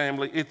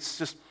family, it's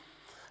just...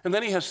 And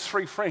then he has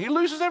 3 friends. He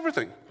loses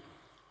everything.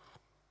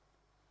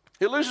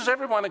 He loses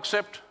everyone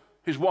except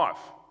his wife.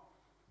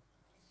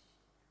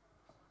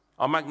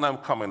 I'll make no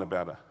comment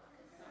about her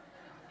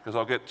because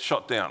I'll get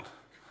shot down.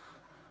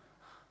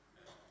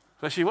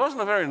 So she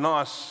wasn't a very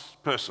nice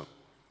person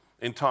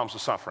in times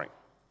of suffering.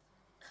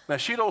 Now,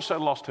 she'd also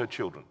lost her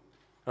children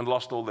and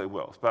lost all their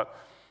wealth. But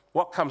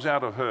what comes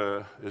out of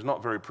her is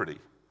not very pretty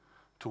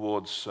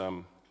towards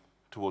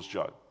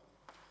Job.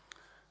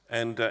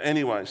 And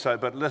anyway,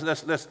 but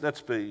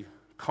let's be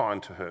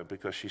kind to her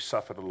because she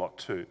suffered a lot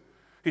too.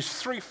 His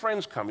 3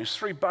 friends come, his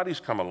 3 buddies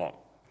come along.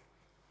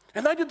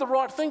 And they did the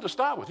right thing to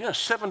start with.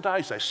 7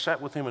 days they sat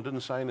with him and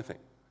didn't say anything.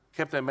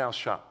 Kept their mouths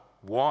shut.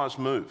 Wise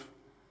move.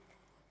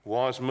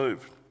 Wise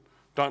move.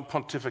 Don't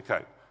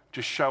pontificate.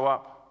 Just show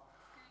up.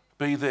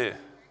 Be there.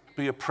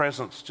 Be a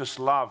presence. Just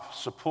love,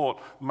 support,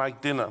 make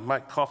dinner,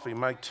 make coffee,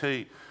 make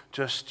tea.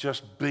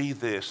 Just be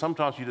there.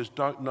 Sometimes you just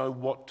don't know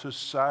what to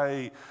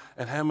say.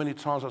 And how many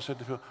times I've said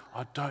to people,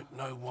 I don't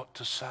know what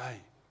to say.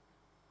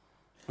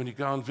 When you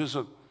go and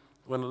visit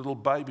when a little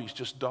baby's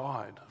just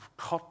died of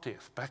cot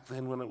death, back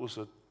then when it was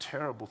a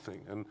terrible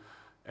thing.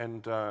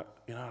 And I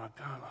go and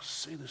I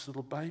see this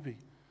little baby,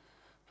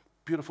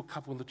 beautiful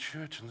couple in the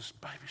church, and this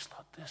baby's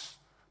like this,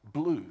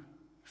 blue.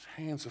 His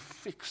hands are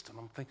fixed, and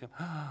I'm thinking,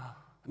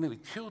 it nearly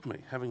killed me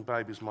having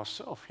babies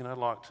myself,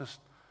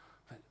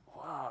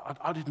 wow,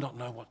 I did not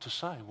know what to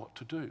say, what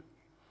to do.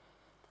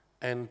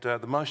 And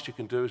the most you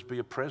can do is be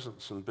a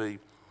presence and be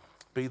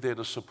there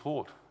to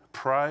support,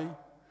 pray.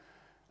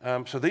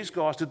 So these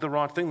guys did the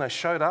right thing. They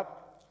showed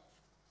up,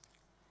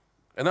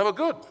 and they were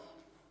good.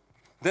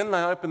 Then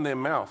they opened their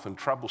mouth, and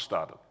trouble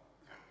started.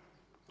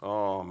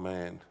 Oh,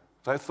 man.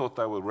 They thought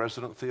they were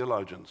resident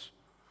theologians.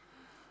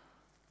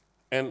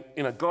 And,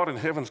 God in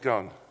heaven's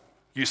going,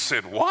 you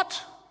said what?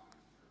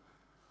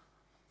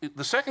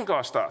 The second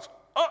guy starts,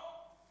 oh,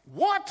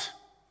 what?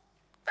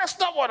 That's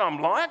not what I'm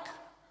like.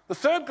 The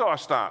third guy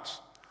starts.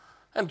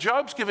 And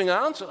Job's giving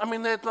answers. I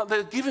mean,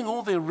 they're giving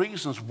all their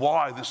reasons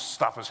why this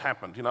stuff has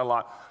happened,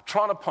 like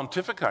trying to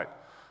pontificate.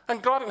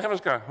 And God in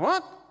heaven's going,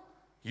 what?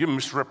 You're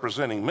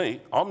misrepresenting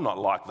me. I'm not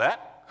like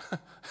that.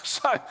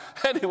 So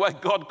anyway,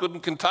 God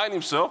couldn't contain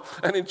himself.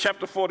 And in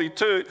chapter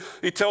 42,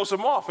 he tells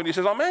them off. And he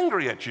says, I'm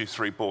angry at you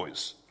 3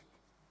 boys.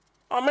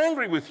 I'm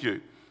angry with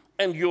you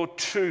and your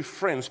 2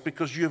 friends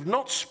because you have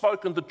not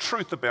spoken the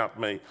truth about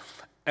me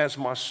as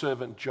my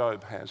servant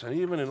Job has. And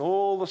even in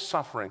all the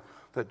suffering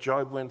that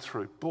Job went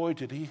through, boy,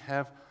 did he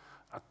have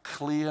a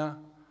clear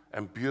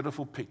and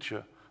beautiful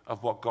picture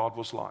of what God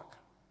was like.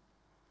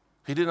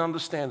 He didn't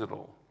understand it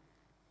all,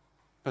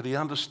 but he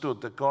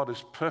understood that God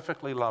is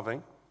perfectly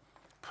loving,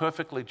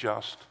 perfectly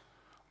just,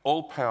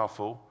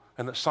 all-powerful,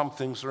 and that some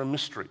things are a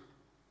mystery.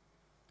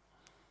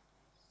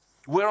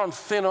 We're on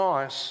thin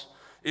ice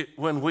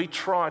when we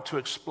try to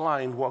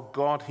explain what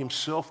God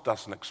himself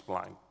doesn't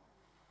explain.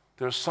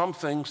 There are some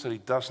things that he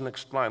doesn't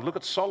explain. Look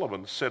at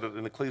Solomon said it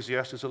in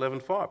Ecclesiastes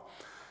 11:5.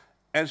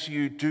 As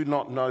you do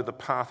not know the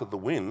path of the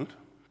wind,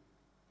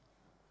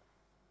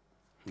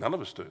 none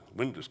of us do. The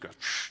wind just goes,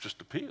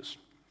 just appears.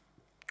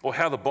 Or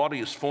how the body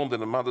is formed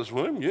in a mother's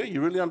womb. Yeah,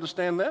 you really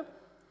understand that?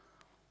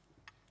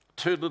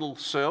 2 little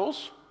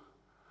cells,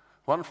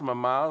 one from a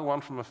male, one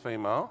from a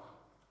female,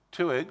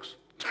 2 eggs,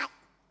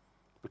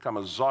 become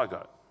a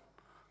zygote.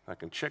 They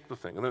can check the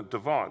thing, and then it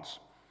divides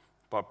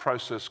by a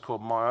process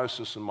called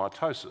meiosis and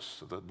mitosis.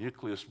 So the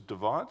nucleus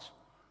divides,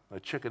 they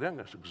check it out,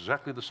 and it's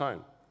exactly the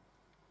same.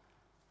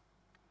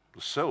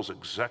 The cells are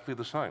exactly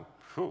the same.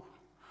 Whew.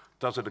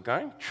 Does it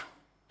again?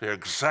 They're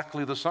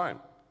exactly the same.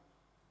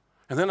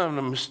 And then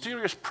a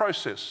mysterious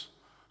process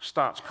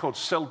starts called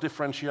cell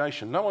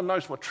differentiation. No one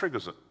knows what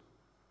triggers it.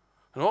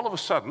 And all of a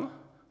sudden,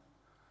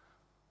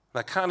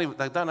 they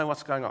don't know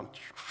what's going on.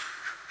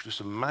 This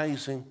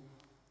amazing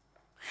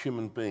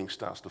human being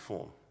starts to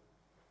form.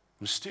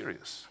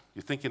 Mysterious.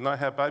 You think you know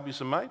how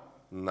babies are made?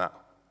 No.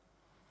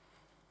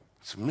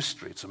 It's a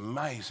mystery. It's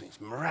amazing.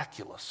 It's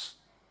miraculous.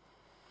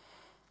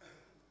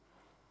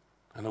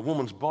 And a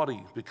woman's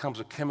body becomes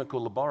a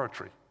chemical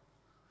laboratory.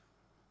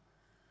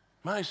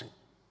 Amazing.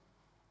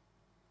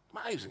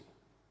 Amazing.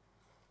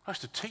 I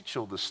used to teach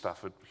all this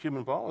stuff at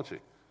human biology.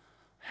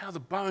 How the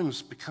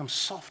bones become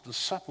soft and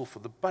supple for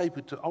the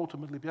baby to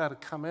ultimately be able to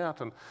come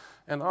out.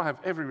 And I have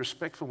every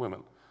respect for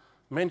women.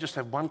 Men just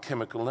have 1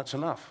 chemical and that's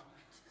enough.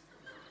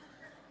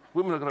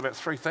 Women have got about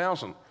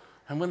 3,000.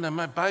 And when they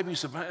make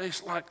babies,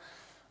 it's like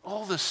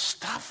all this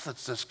stuff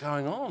that's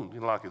going on.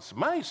 It's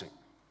amazing.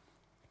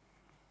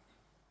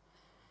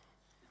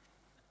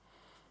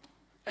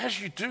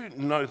 As you do not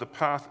know the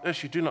path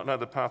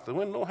of the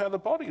wind, nor how the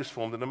body is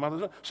formed in the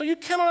mother's womb. So you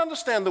cannot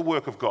understand the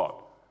work of God.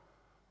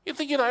 You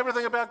think you know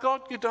everything about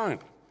God? You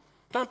don't.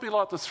 Don't be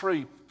like the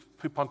 3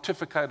 who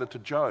pontificated to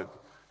Job,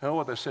 and all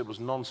what they said was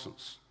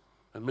nonsense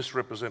and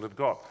misrepresented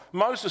God.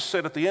 Moses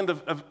said at the end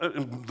of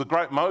the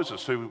great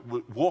Moses, who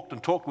walked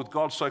and talked with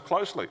God so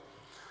closely,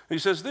 he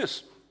says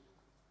this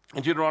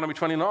in Deuteronomy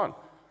 29,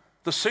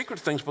 the secret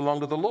things belong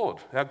to the Lord,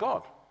 our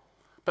God.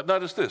 But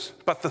notice this,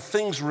 but the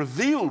things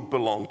revealed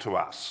belong to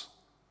us.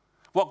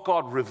 What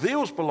God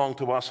reveals belong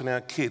to us and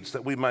our kids,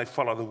 that we may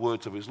follow the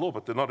words of his law,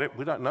 but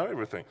we don't know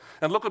everything.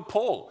 And look at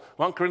Paul,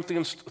 1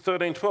 Corinthians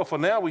 13:12. For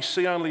now we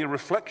see only a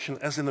reflection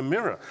as in a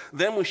mirror.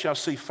 Then we shall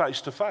see face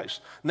to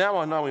face. Now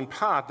I know in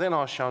part, then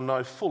I shall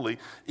know fully,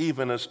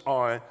 even as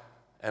I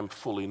am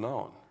fully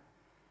known.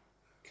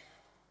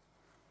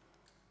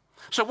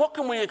 So what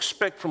can we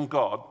expect from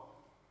God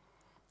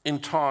in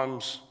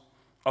times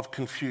of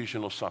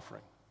confusion or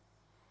suffering?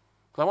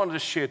 I wanted to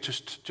share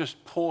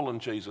just Paul and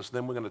Jesus,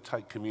 then we're going to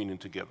take communion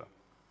together.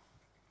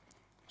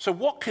 So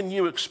what can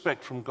you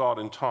expect from God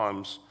in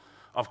times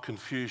of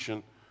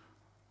confusion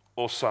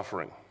or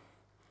suffering?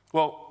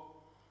 Well,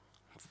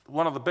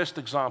 one of the best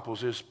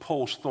examples is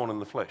Paul's thorn in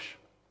the flesh.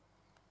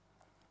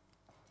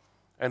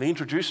 And he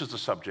introduces the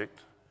subject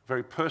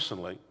very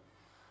personally,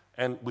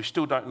 and we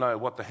still don't know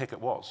what the heck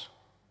it was.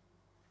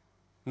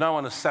 No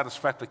one has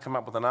satisfactorily come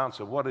up with an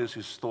answer. What is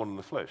his thorn in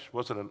the flesh?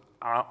 Was it an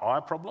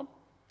eye problem,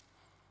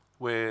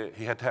 where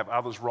he had to have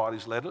others write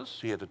his letters?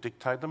 He had to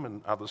dictate them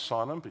and others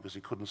sign them because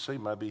he couldn't see.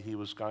 Maybe he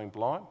was going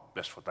blind.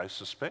 That's what they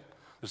suspect.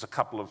 There's a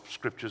couple of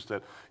scriptures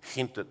that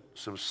hint at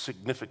some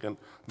significant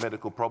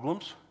medical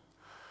problems.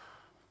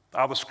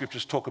 Other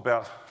scriptures talk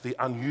about the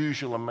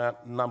unusual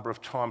number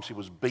of times he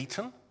was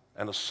beaten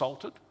and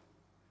assaulted.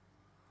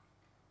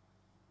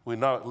 We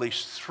know at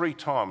least 3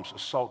 times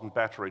assault and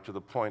battery, to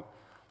the point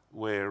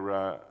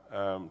where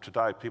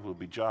today people would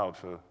be jailed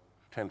for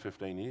 10,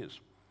 15 years.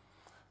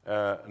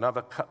 And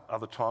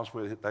other times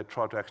where they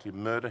tried to actually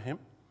murder him.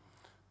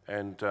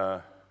 And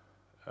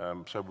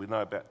so we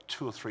know about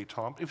 2 or 3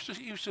 times. It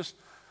was just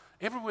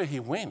everywhere he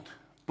went,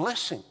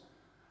 blessing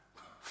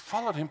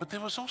followed him, but there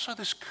was also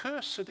this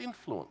cursed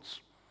influence.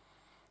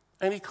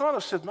 And he kind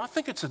of said, I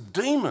think it's a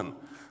demon.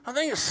 I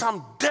think it's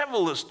some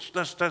devil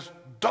that's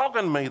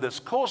dogging me, that's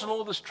causing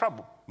all this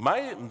trouble.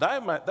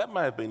 That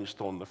may have been his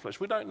thorn in the flesh.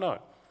 We don't know.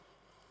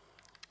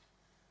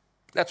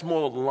 That's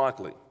more than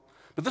likely.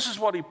 But this is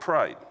what he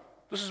prayed.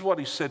 This is what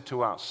he said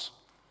to us.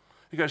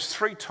 He goes,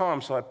 3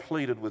 times I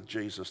pleaded with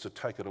Jesus to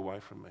take it away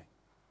from me.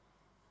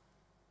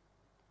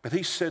 But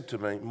he said to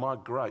me, my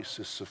grace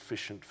is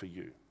sufficient for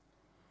you,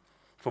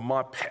 for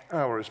my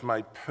power is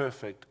made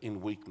perfect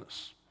in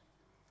weakness.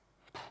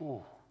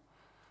 Ooh.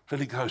 Then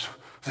he goes,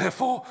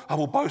 therefore I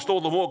will boast all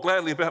the more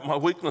gladly about my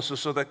weaknesses,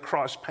 so that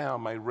Christ's power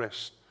may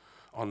rest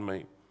on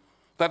me.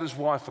 That is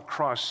why for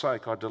Christ's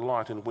sake I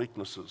delight in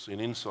weaknesses, in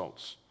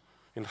insults,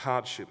 in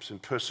hardships, in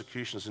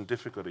persecutions, in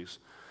difficulties.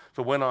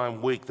 For when I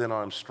am weak, then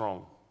I am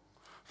strong.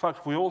 Folks,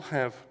 we all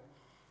have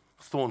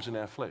thorns in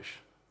our flesh.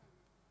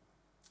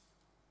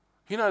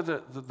 You know,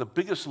 the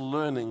biggest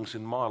learnings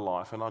in my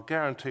life, and I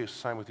guarantee it's the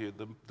same with you,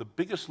 the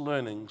biggest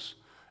learnings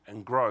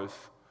and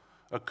growth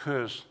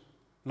occurs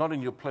not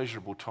in your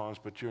pleasurable times,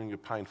 but during your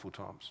painful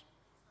times.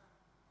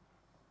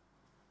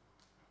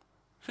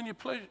 So in your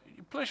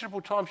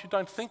pleasurable times, you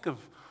don't think of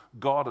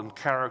God and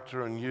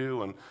character and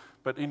you,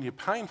 but in your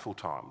painful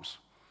times,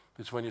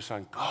 it's when you're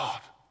saying,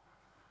 God,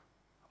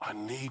 I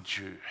need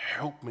you.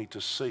 Help me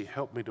to see.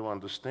 Help me to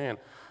understand.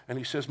 And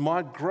he says,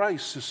 my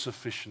grace is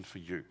sufficient for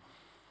you.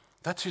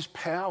 That's his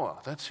power.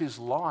 That's his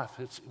life.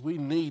 We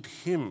need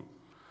him.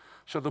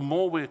 So the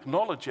more we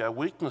acknowledge our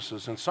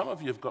weaknesses, and some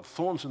of you have got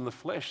thorns in the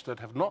flesh that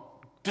have not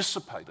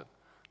dissipated.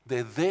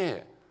 They're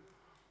there.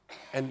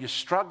 And you're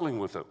struggling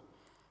with it.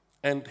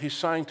 And he's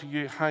saying to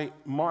you, hey,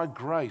 my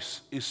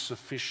grace is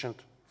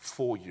sufficient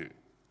for you.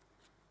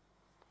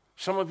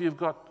 Some of you have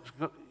got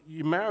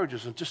your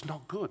marriages are just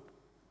not good.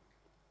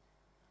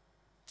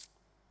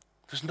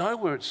 There's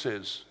nowhere it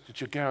says that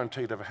you're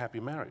guaranteed to have a happy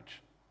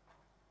marriage.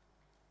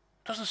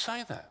 It doesn't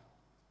say that.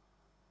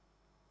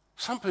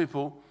 Some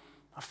people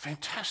are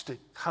fantastic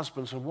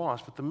husbands and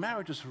wives, but the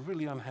marriages are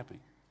really unhappy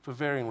for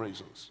varying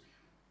reasons.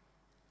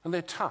 And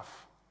they're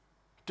tough,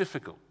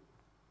 difficult.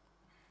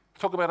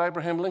 Talk about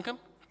Abraham Lincoln.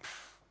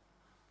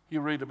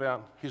 You read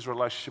about his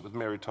relationship with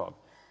Mary Todd.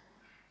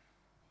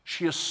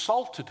 She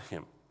assaulted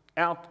him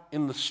out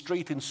in the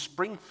street in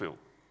Springfield,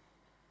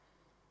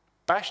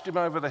 bashed him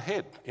over the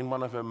head in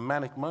one of her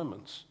manic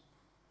moments.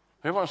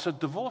 Everyone said,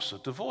 divorce her,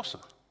 divorce her.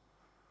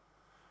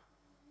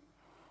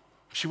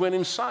 She went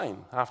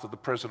insane after the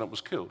president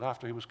was killed,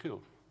 after he was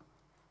killed.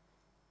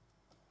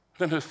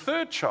 Then her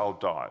 3rd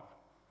child died.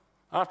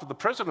 After the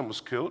president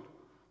was killed,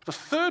 the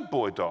 3rd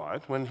boy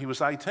died when he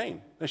was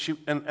 18.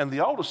 And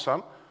the oldest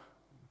son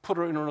put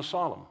her in an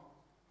asylum.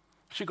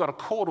 She got a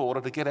court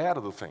order to get out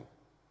of the thing.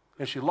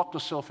 And she locked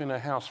herself in her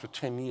house for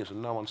 10 years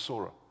and no one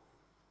saw her.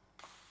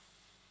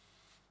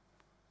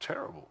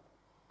 Terrible.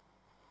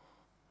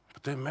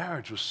 But their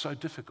marriage was so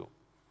difficult,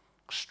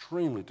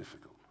 extremely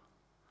difficult.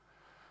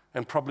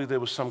 And probably there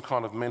was some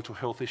kind of mental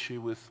health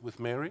issue with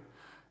Mary,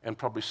 and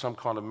probably some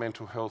kind of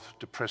mental health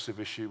depressive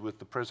issue with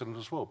the president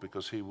as well,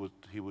 because he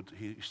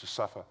used to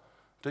suffer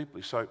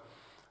deeply. So,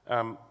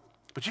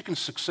 but you can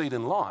succeed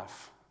in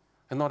life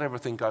and not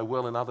everything go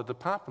well in other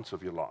departments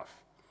of your life.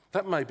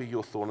 That may be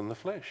your thorn in the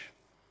flesh.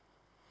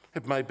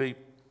 It may be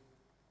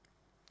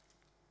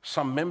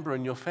some member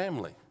in your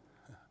family.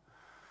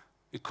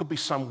 It could be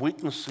some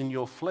weakness in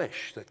your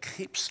flesh that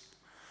keeps,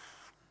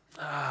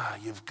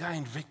 you've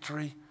gained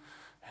victory,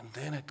 and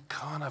then it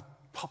kind of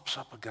pops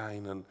up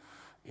again, and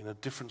in a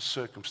different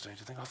circumstance,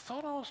 you think, I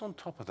thought I was on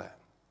top of that.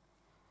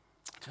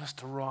 It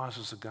just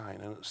arises again,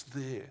 and it's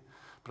there.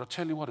 But I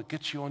tell you what, it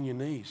gets you on your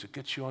knees. It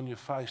gets you on your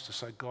face to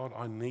say, God,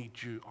 I need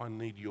you. I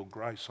need your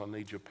grace. I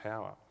need your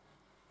power.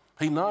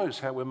 He knows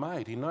how we're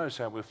made. He knows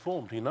how we're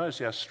formed. He knows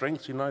our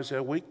strengths. He knows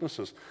our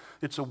weaknesses.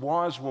 It's a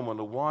wise woman,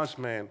 a wise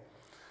man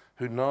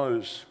who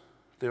knows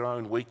their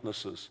own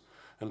weaknesses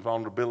and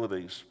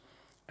vulnerabilities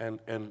and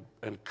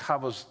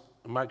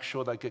makes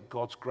sure they get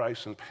God's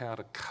grace and power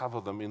to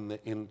cover them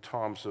in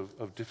times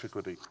of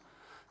difficulty.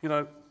 You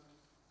know,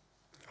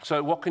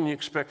 so what can you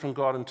expect from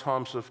God in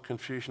times of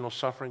confusion or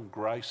suffering?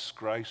 Grace,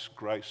 grace,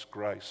 grace,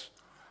 grace.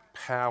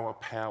 Power,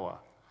 power.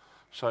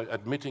 So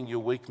admitting your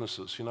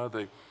weaknesses. You know,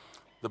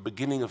 the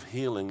beginning of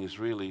healing is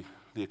really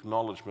the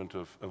acknowledgement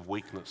of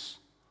weakness.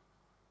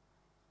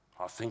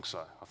 I think so.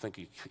 I think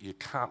you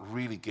can't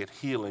really get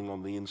healing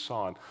on the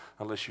inside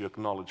unless you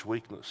acknowledge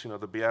weakness. You know,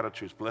 the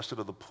Beatitudes, blessed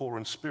are the poor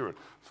in spirit,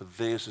 for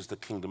theirs is the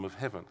kingdom of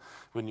heaven.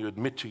 When you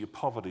admit to your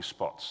poverty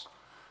spots.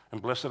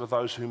 And blessed are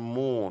those who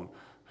mourn,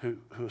 who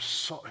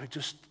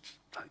just,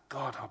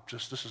 God,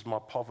 this is my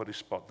poverty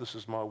spot, this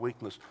is my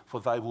weakness, for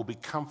they will be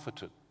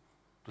comforted.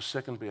 The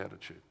second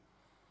Beatitude.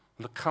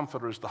 And the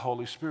Comforter is the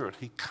Holy Spirit.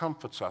 He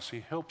comforts us,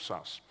 He helps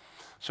us.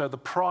 So the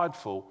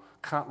prideful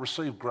can't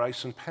receive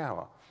grace and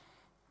power,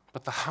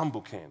 but the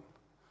humble can.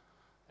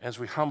 As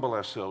we humble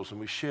ourselves,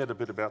 and we shared a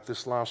bit about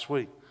this last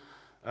week.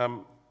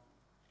 And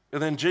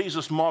then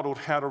Jesus modelled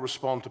how to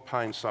respond to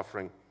pain,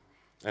 suffering,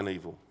 and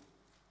evil.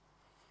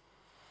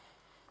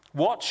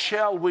 What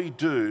shall we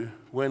do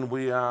when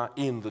we are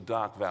in the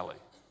dark valley?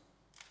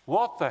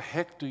 What the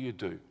heck do you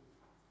do?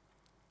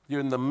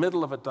 You're in the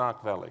middle of a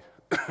dark valley,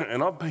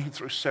 and I've been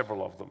through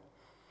several of them.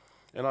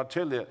 And I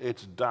tell you,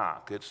 it's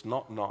dark, it's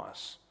not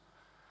nice.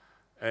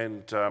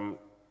 And,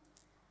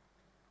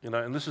 you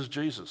know, and this is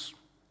Jesus.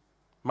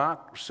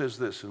 Mark says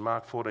this in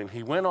Mark 14,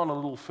 he went on a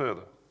little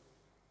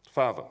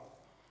farther,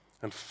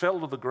 and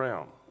fell to the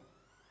ground.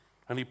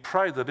 And he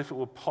prayed that if it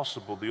were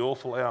possible, the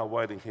awful hour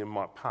awaiting him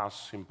might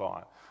pass him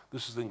by.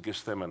 This is in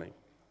Gethsemane.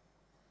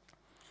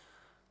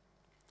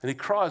 And he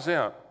cries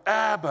out,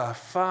 Abba,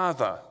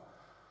 Father.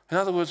 In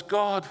other words,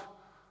 God,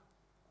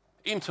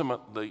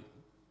 intimately,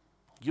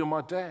 you're my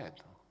dad.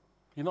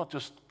 You're not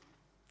just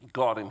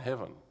God in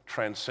heaven,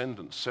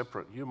 transcendent,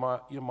 separate. You're my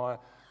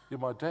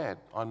dad.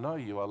 I know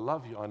you. I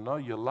love you. I know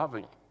you're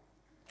loving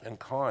and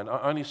kind.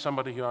 Only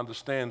somebody who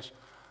understands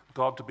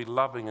God to be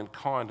loving and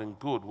kind and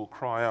good will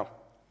cry out,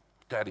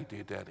 Daddy,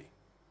 dear Daddy.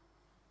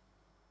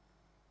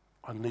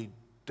 I need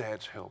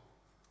Dad's help.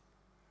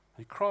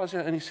 He cries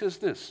out and he says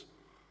this,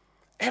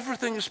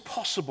 everything is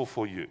possible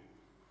for you.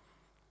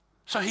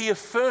 So he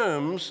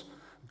affirms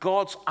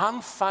God's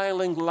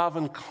unfailing love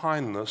and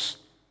kindness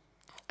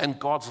and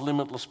God's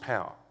limitless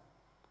power.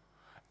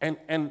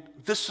 And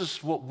this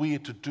is what we are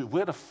to do.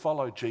 We're to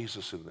follow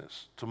Jesus in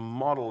this, to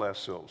model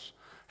ourselves.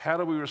 How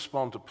do we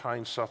respond to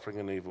pain, suffering,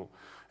 and evil?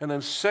 And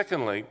then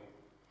secondly,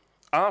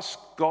 ask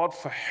God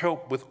for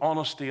help with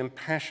honesty and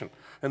passion.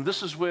 And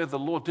this is where the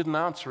Lord didn't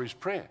answer his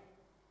prayer.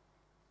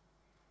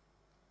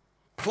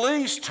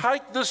 Please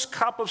take this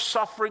cup of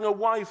suffering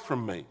away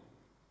from me.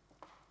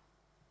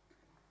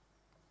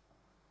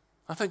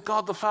 I think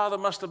God the Father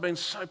must have been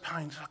so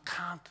pained. I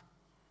can't.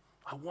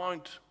 I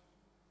won't.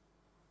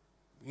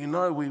 You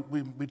know,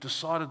 we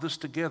decided this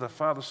together,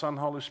 Father, Son,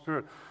 Holy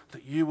Spirit,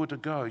 that you were to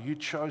go. You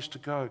chose to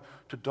go,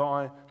 to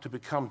die, to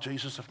become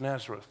Jesus of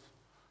Nazareth.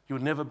 You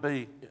would never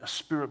be a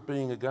spirit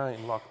being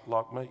again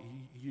like me.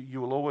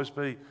 You will always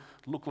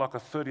look like a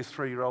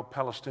 33-year-old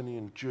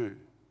Palestinian Jew.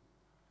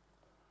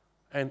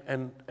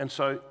 And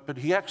so, but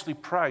he actually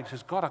prayed,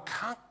 says, God, I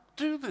can't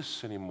do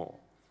this anymore.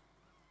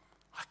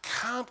 I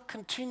can't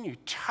continue.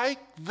 Take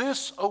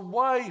this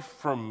away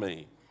from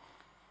me.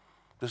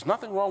 There's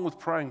nothing wrong with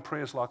praying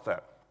prayers like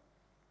that.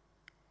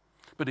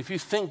 But if you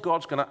think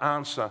God's going to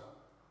answer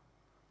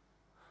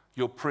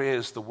your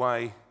prayers the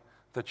way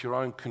that your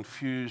own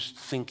confused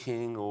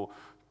thinking or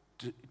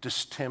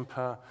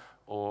distemper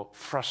or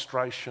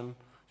frustration,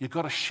 you've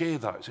got to share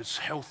those. It's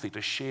healthy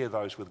to share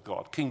those with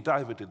God. King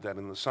David did that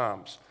in the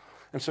Psalms.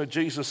 And so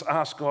Jesus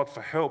asked God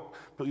for help,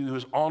 but he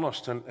was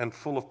honest and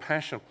full of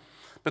passion.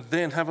 But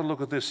then have a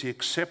look at this. He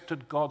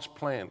accepted God's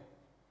plan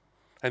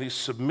and he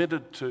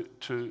submitted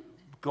to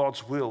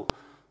God's will.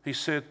 He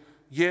said,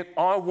 yet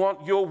I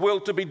want your will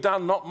to be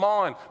done, not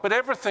mine. But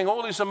everything,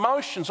 all his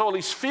emotions, all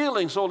his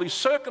feelings, all his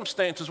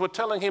circumstances were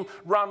telling him,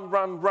 run,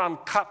 run, run,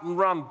 cut and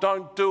run,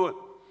 don't do it.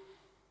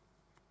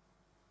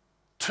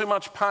 Too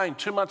much pain,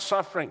 too much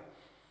suffering.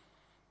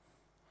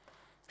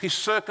 His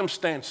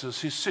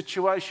circumstances, his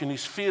situation,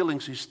 his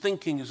feelings, his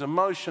thinking, his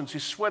emotions,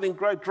 he's sweating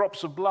great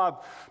drops of blood,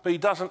 but he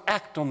doesn't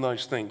act on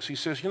those things. He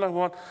says, you know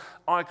what?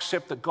 I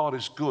accept that God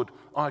is good.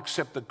 I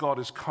accept that God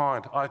is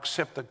kind. I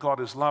accept that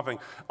God is loving.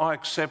 I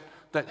accept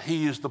that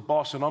he is the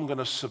boss and I'm going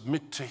to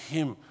submit to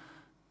him,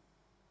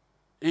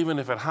 even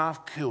if it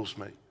half kills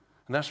me.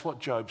 And that's what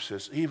Job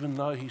says. Even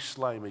though he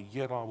slay me,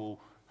 yet I will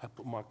have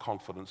put my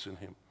confidence in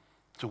him.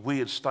 It's a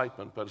weird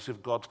statement, but as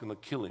if God's going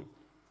to kill him.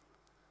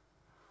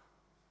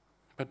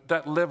 But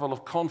that level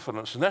of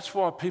confidence, and that's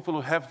why people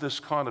who have this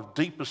kind of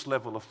deepest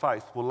level of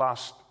faith will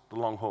last the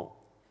long haul.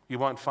 You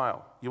won't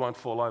fail. You won't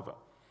fall over.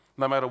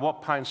 No matter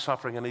what pain,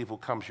 suffering, and evil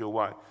comes your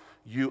way,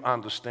 you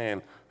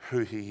understand who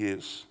he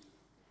is.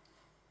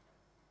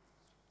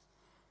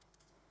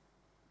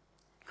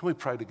 Can we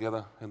pray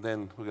together? And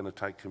then we're going to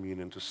take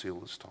communion to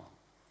seal this time.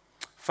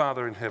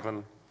 Father in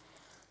heaven,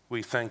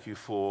 we thank you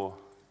for,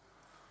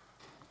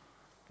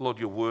 Lord,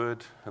 your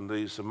word and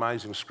these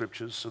amazing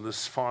scriptures and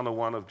this final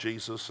one of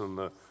Jesus and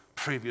the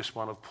previous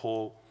one of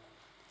Paul.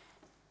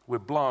 We're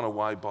blown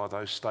away by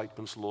those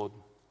statements, Lord.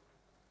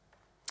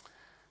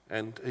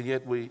 And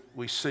yet we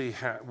see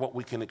what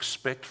we can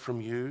expect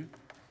from you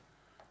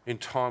in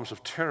times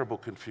of terrible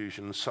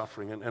confusion and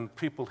suffering. And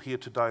people here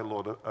today,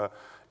 Lord, are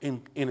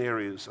in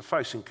areas are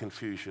facing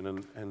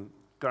confusion and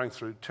going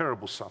through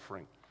terrible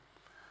suffering.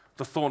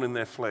 The thorn in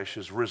their flesh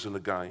has risen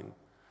again,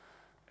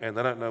 and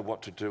they don't know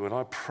what to do. And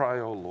I pray,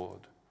 oh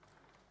Lord,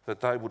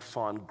 that they would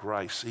find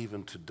grace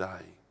even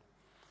today.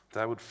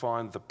 They would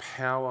find the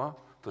power,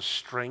 the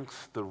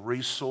strength, the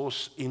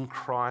resource in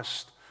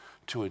Christ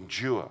to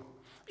endure,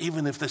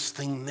 even if this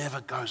thing never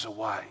goes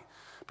away.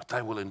 But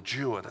they will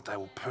endure, that they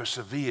will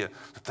persevere,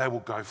 that they will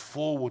go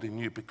forward in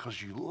you because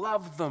you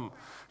love them.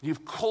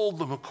 You've called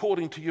them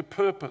according to your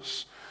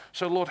purpose.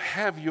 So Lord,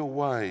 have your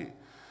way.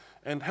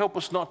 And help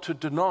us not to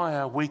deny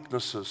our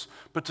weaknesses,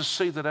 but to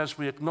see that as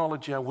we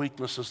acknowledge our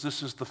weaknesses,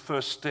 this is the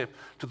first step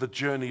to the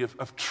journey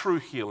of true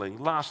healing,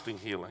 lasting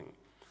healing.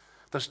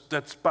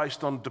 That's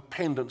based on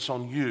dependence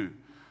on you,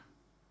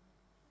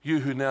 you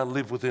who now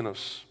live within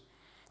us.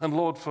 And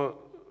Lord,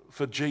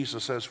 for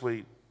Jesus, as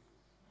we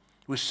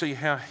see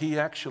how he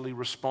actually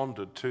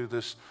responded to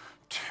this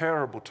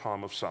terrible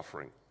time of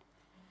suffering,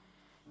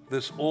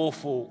 this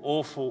awful,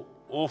 awful,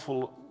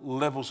 awful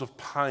levels of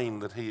pain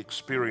that he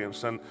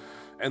experienced,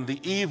 and the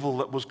evil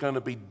that was going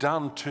to be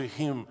done to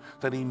him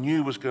that he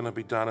knew was going to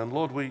be done. And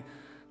Lord,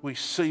 we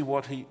see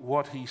what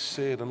he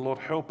said. And Lord,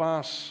 help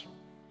us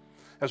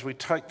as we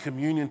take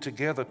communion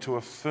together to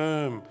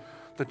affirm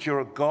that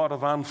you're a God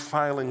of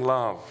unfailing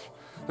love,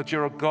 that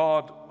you're a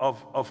God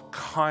of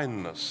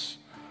kindness,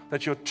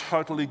 that you're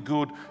totally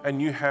good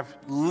and you have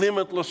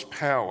limitless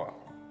power.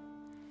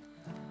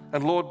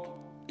 And Lord,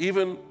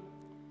 even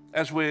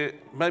as we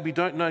maybe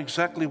don't know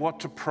exactly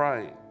what to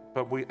pray,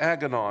 but we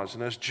agonize,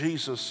 and as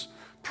Jesus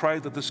pray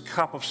that this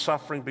cup of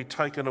suffering be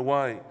taken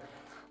away.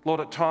 Lord,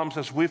 at times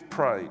as we've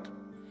prayed,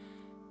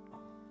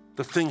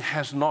 the thing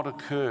has not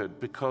occurred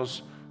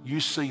because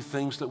you see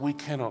things that we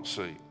cannot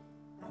see.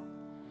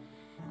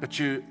 But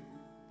you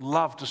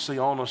love to see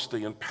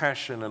honesty and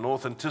passion and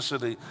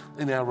authenticity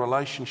in our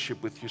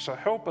relationship with you. So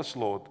help us,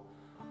 Lord,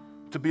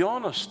 to be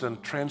honest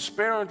and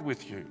transparent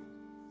with you.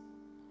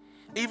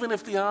 Even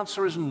if the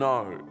answer is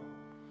no,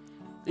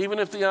 even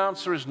if the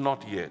answer is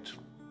not yet,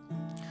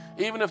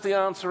 even if the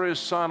answer is,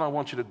 son, I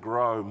want you to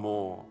grow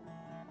more.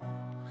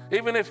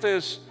 Even if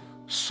there's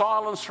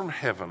silence from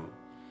heaven,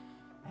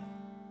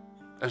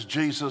 as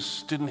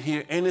Jesus didn't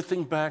hear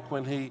anything back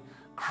when he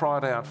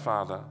cried out,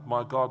 Father,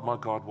 my God,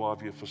 why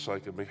have you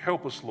forsaken me?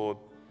 Help us, Lord,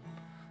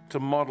 to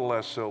model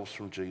ourselves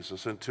from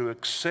Jesus and to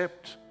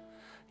accept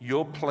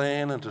your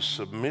plan and to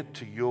submit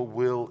to your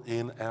will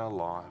in our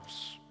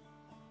lives.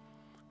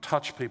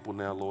 Touch people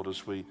now, Lord,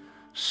 as we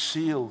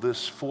seal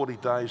this 40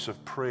 days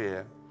of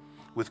prayer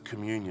with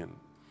communion.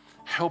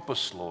 Help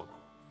us, Lord,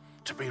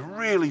 to be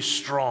really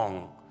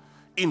strong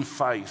in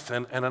faith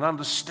and an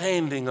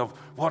understanding of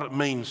what it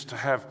means to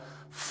have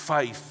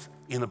faith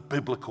in a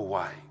biblical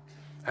way,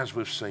 as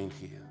we've seen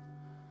here.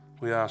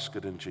 We ask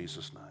it in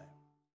Jesus' name.